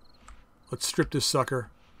 Let's strip this sucker.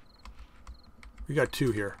 We got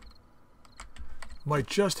 2 here. Might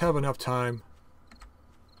just have enough time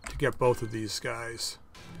to get both of these guys.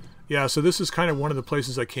 Yeah, so this is kind of one of the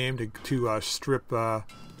places I came to strip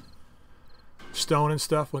stone and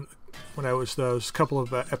stuff when I was those couple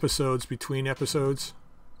of episodes between episodes.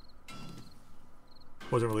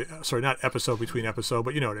 Wasn't really... Sorry, not episode between episode,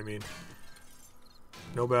 but you know what I mean.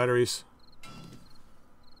 No batteries.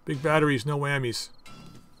 Big batteries, no whammies.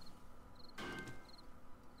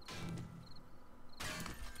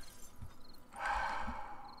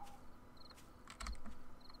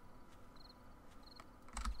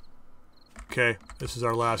 Okay, this is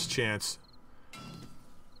our last chance.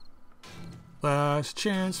 Last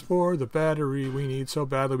chance for the battery we need so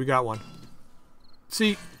badly. We got one.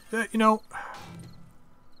 See, you know,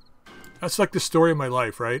 that's like the story of my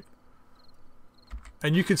life, right?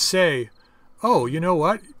 And you could say, oh, you know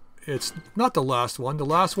what? It's not the last one. The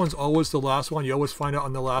last one's always the last one. You always find out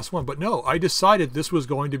on the last one. But no, I decided this was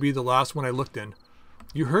going to be the last one I looked in.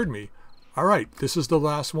 You heard me. All right, this is the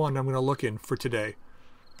last one I'm going to look in for today.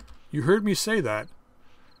 You heard me say that.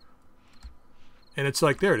 And it's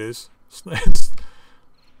like, there it is. It's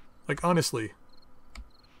like, honestly.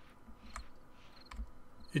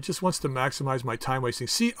 It just wants to maximize my time wasting.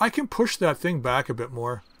 See, I can push that thing back a bit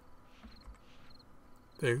more.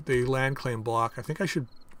 The land claim block. I think I should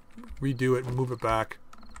redo it and move it back.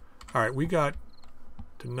 Alright, we got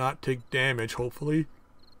to not take damage, hopefully.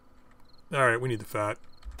 Alright, we need the fat.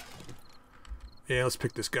 Yeah, let's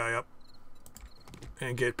pick this guy up.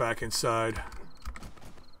 And get back inside.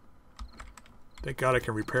 Thank God I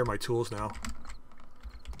can repair my tools now.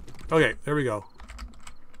 Okay, there we go.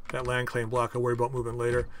 That land claim block I'll worry about moving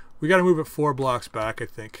later. We got to move it 4 blocks back, I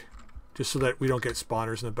think. Just so that we don't get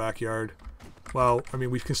spawners in the backyard. Well, I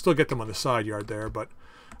mean, we can still get them on the side yard there, but...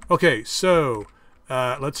 Okay, so...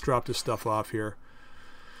 let's drop this stuff off here.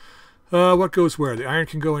 What goes where? The iron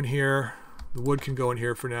can go in here. The wood can go in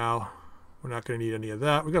here for now. We're not going to need any of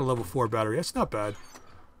that. We got a level 4 battery. That's not bad.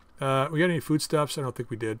 We got any foodstuffs? I don't think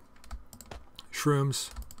we did.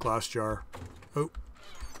 Shrooms. Glass jar. Oh.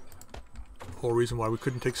 Whole reason why we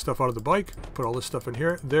couldn't take stuff out of the bike. Put all this stuff in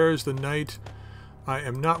here. There's the night. I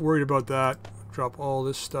am not worried about that. Drop all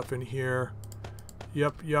this stuff in here.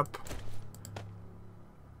 Yep, yep.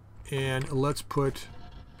 And let's put...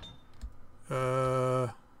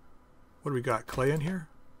 what do we got? Clay in here?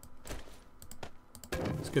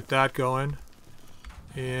 Let's get that going.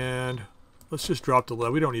 And let's just drop the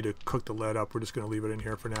lead. We don't need to cook the lead up. We're just going to leave it in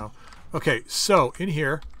here for now. Okay, so in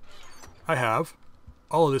here I have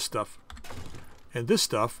all of this stuff. And this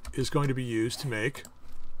stuff is going to be used to make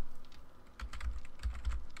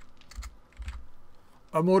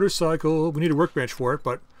a motorcycle. We need a workbench for it,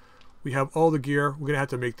 but we have all the gear. We're going to have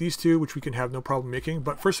to make these two, which we can have no problem making.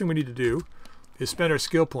 But first thing we need to do is spend our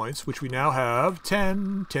skill points, which we now have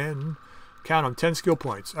 10. Count them, 10 skill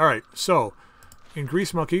points. All right, so in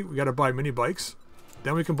Grease Monkey, we got to buy mini bikes.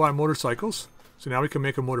 Then we can buy motorcycles. So now we can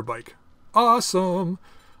make a motorbike. Awesome.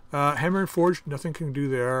 Hammer and Forge, nothing can do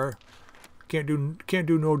there. Can't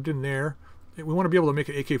do no in there. We want to be able to make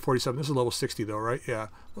an AK-47. This is level 60 though, right? Yeah.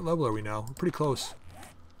 What level are we now? We're pretty close.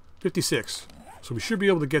 56. So we should be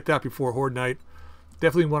able to get that before Horde Night.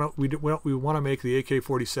 Definitely want to we want to make the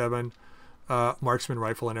AK-47 marksman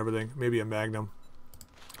rifle and everything. Maybe a Magnum.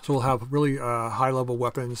 So we'll have really high level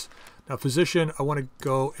weapons. Now physician, I want to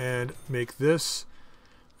go and make this.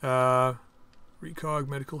 Recog,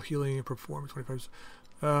 medical healing, performance 25.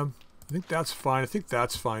 I think that's fine. I think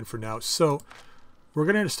that's fine for now. So we're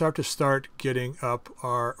going to start getting up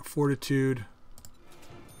our fortitude.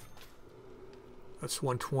 That's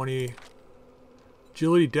 120.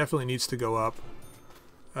 Agility definitely needs to go up.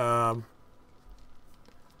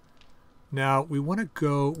 Now we want to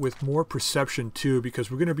go with more perception too,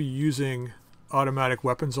 because we're going to be using automatic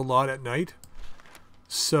weapons a lot at night.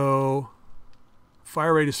 So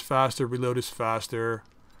fire rate is faster, reload is faster.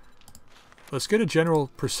 Let's get a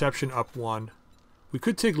general perception up 1. We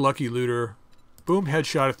could take Lucky Looter. Boom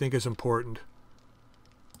headshot I think is important.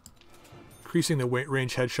 Increasing the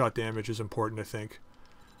range headshot damage is important, I think.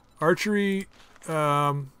 Archery,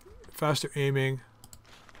 faster aiming.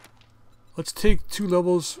 Let's take 2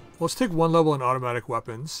 levels. Let's take 1 level in automatic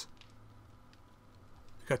weapons.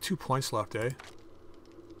 We got 2 points left, eh?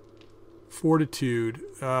 Fortitude.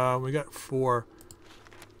 We got 4.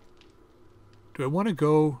 Do I want to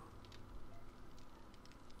go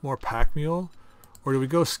more pack mule? Or do we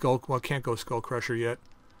go skull? Well, can't go skull crusher yet.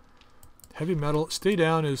 Heavy metal. Stay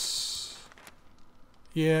down is...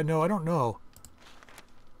 Yeah, no, I don't know.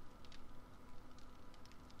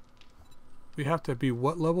 We have to be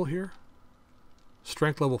what level here?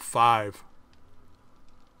 Strength level 5.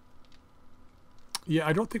 Yeah,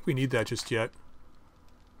 I don't think we need that just yet.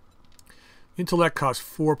 Intellect costs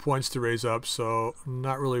 4 points to raise up, so I'm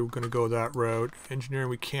not really going to go that route. Engineering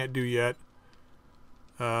we can't do yet.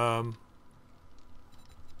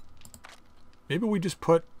 Maybe we just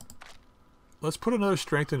put... Let's put another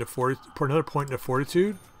strength into put another point into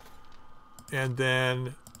fortitude. And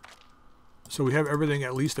then... So we have everything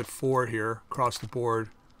at least at 4 here across the board.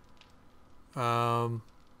 And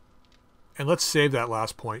let's save that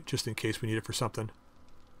last point just in case we need it for something.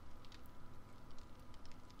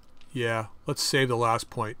 Yeah, let's save the last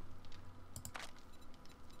point.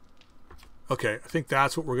 Okay, I think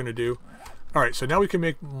that's what we're going to do. Alright, so now we can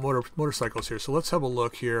make motorcycles here. So let's have a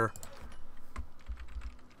look here.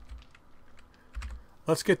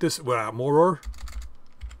 Let's get this... Moror.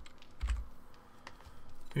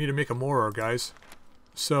 We need to make a Moror, guys.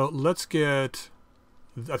 So let's get...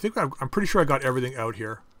 I think I'm pretty sure I got everything out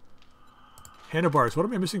here. Handlebars. What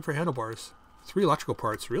am I missing for handlebars? 3 electrical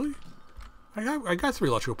parts. Really? I got 3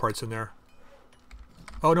 electrical parts in there.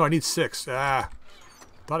 Oh no, I need 6. Ah,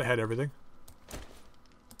 thought I had everything.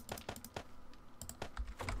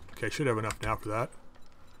 Okay, should have enough now for that.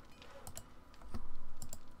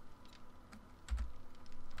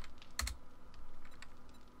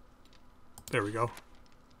 There we go.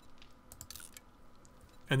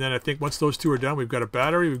 And then I think once those 2 are done, we've got a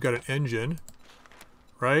battery, we've got an engine,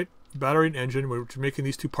 right? Battery and engine. We're making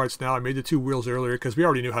these 2 parts now. I made the 2 wheels earlier because we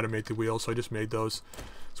already knew how to make the wheels, so I just made those.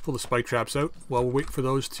 Let's pull the spike traps out while we wait for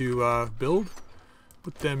those to build.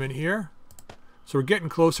 Put them in here. So we're getting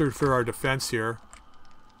closer for our defense here.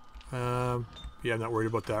 Yeah, I'm not worried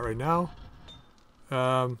about that right now.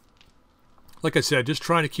 Like I said, just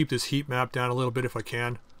trying to keep this heat map down a little bit if I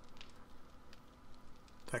can.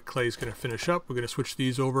 That clay is going to finish up. We're going to switch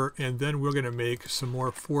these over, and then we're going to make some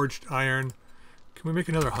more forged iron. Can we make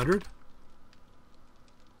another 100?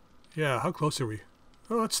 Yeah, how close are we?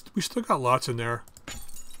 Oh, we still got lots in there.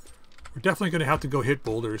 We're definitely going to have to go hit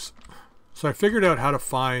boulders. So I figured out how to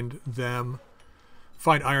find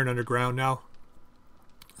iron underground now.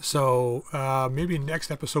 So maybe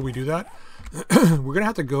next episode we do that. We're going to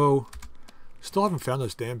have to go... Still haven't found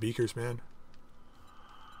those damn beakers, man.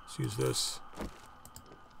 Let's use this.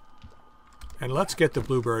 And let's get the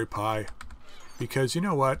blueberry pie. Because you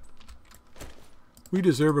know what? We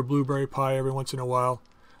deserve a blueberry pie every once in a while.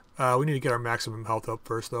 We need to get our maximum health up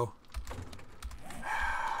first, though.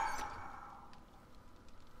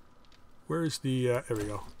 Where's the... there we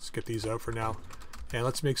go. Let's get these out for now. And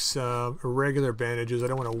let's make some irregular bandages. I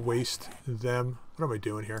don't want to waste them. What am I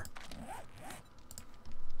doing here?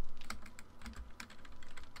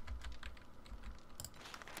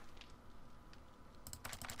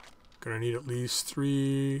 Gonna need at least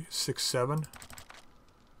 3, 6, 7.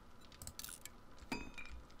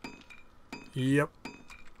 Yep.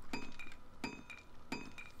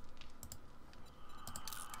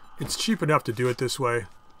 It's cheap enough to do it this way.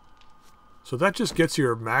 So that just gets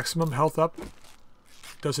your maximum health up.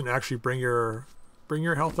 Doesn't actually bring your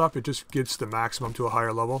health up. It just gets the maximum to a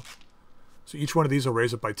higher level. So each one of these will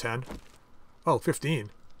raise it by 10. Oh, 15.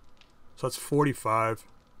 So that's 45.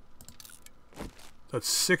 That's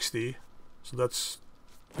 60. So that's...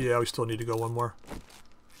 Yeah, we still need to go one more.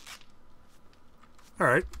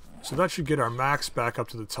 Alright. So that should get our max back up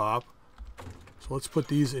to the top. So let's put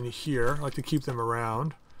these in here. I like to keep them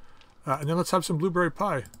around. And then let's have some blueberry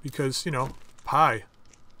pie. Because, you know, pie.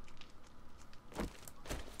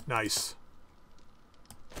 Nice.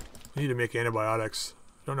 I need to make antibiotics.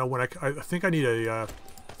 I don't know when I think I need a... I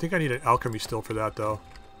think I need an alchemy still for that, though.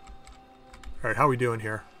 Alright, how are we doing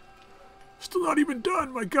here? Still not even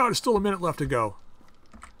done. My god, it's still a minute left to go.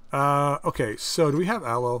 Okay, so do we have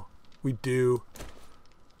aloe? We do.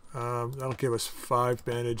 That'll give us 5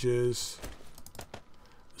 bandages.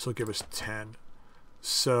 This will give us 10.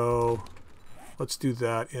 So let's do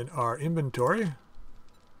that in our inventory.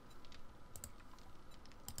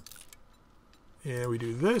 And we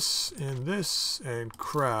do this and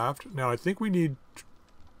craft. Now I think we need...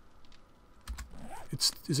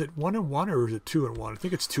 Is it 1 and 1 or is it 2 and 1? I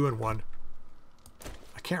think it's 2 and 1.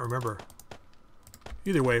 I can't remember.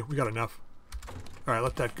 Either way, we got enough. Alright,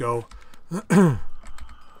 let that go.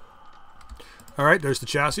 Alright, there's the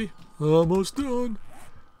chassis. Almost done.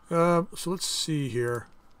 So let's see here.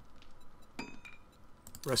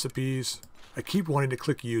 Recipes. I keep wanting to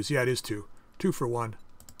click use. Yeah, it is 2. 2 for 1.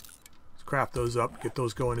 Let's craft those up. Get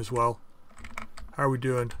those going as well. How are we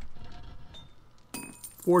doing?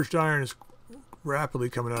 Forged iron is rapidly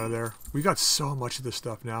coming out of there. We got so much of this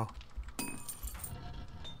stuff now.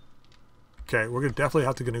 Okay, we're definitely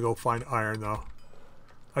have to go find iron though.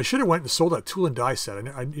 I should have went and sold that tool and die set.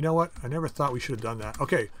 You know what? I never thought we should have done that.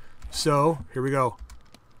 Okay, so here we go.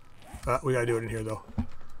 We gotta do it in here though.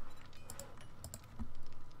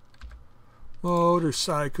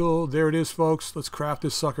 Motorcycle. There it is, folks. Let's craft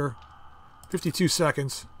this sucker. 52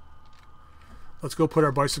 seconds. Let's go put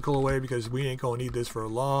our bicycle away because we ain't gonna need this for a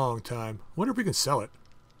long time. Wonder if we can sell it.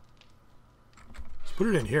 Let's put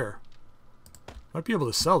it in here. Might be able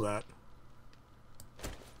to sell that.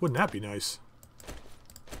 Wouldn't that be nice?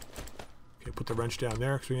 Okay, put the wrench down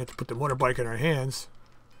there because we have to put the motorbike in our hands.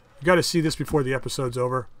 You got to see this before the episode's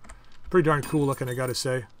over. Pretty darn cool looking, I got to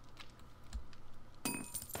say.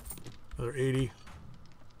 Another 80.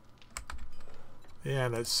 Yeah,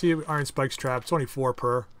 and let's see, iron spikes trap. It's only 4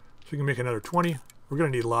 per. So we can make another 20. We're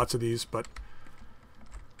going to need lots of these, but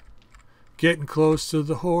getting close to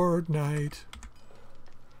the horde night.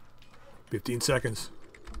 15 seconds.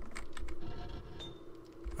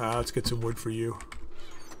 Let's get some wood for you.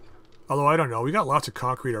 Although, I don't know. We got lots of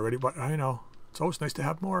concrete already, but I know. It's always nice to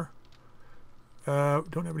have more.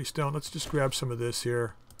 Don't have any stone. Let's just grab some of this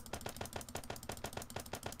here.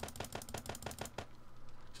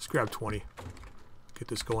 Just grab 20. Get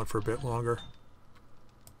this going for a bit longer.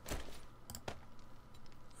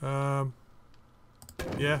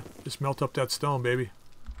 Yeah, just melt up that stone, baby.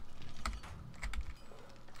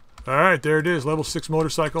 Alright, there it is. Level 6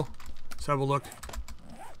 motorcycle. Let's have a look.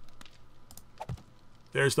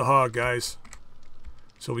 There's the hog, guys.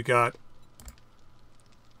 So we got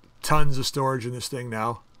tons of storage in this thing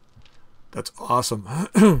now. That's awesome.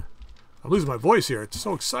 I'm losing my voice here. It's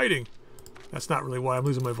so exciting. That's not really why I'm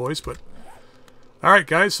losing my voice, but Alright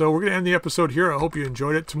guys, so we're going to end the episode here. I hope you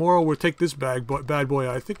enjoyed it. Tomorrow we'll take this bad boy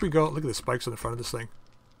out. I think we go... Look at the spikes on the front of this thing.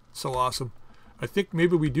 So awesome. I think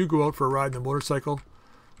maybe we do go out for a ride in the motorcycle.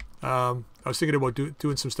 I was thinking about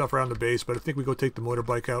doing some stuff around the base, but I think we go take the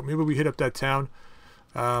motorbike out. Maybe we hit up that town.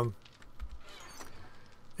 And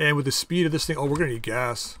with the speed of this thing... Oh, we're going to need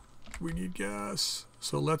gas. We need gas.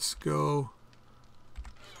 So let's go...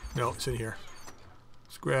 No, it's in here.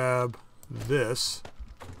 Let's grab this.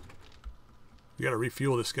 We gotta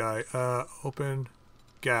refuel this guy. Open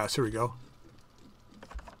gas. Here we go.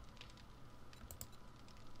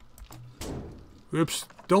 Oops.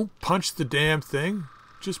 Don't punch the damn thing.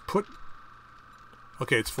 Just put...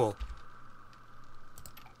 Okay, it's full.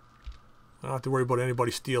 I don't have to worry about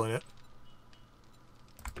anybody stealing it.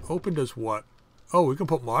 Open does what? Oh, we can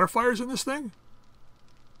put modifiers in this thing?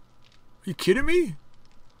 Are you kidding me?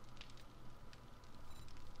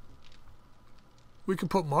 We can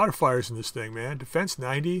put modifiers in this thing, man. Defense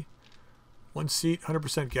 90. 1 seat,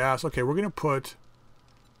 100% gas. Okay, we're going to put...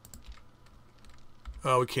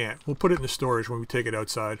 Oh, we can't. We'll put it in the storage when we take it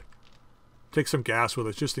outside. Take some gas with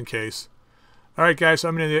us, just in case. Alright, guys, so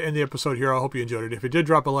I'm going to end the episode here. I hope you enjoyed it. If you did,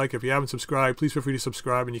 drop a like. If you haven't subscribed, please feel free to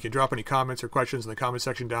subscribe. And you can drop any comments or questions in the comment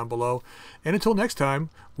section down below. And until next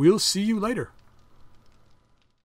time, we'll see you later.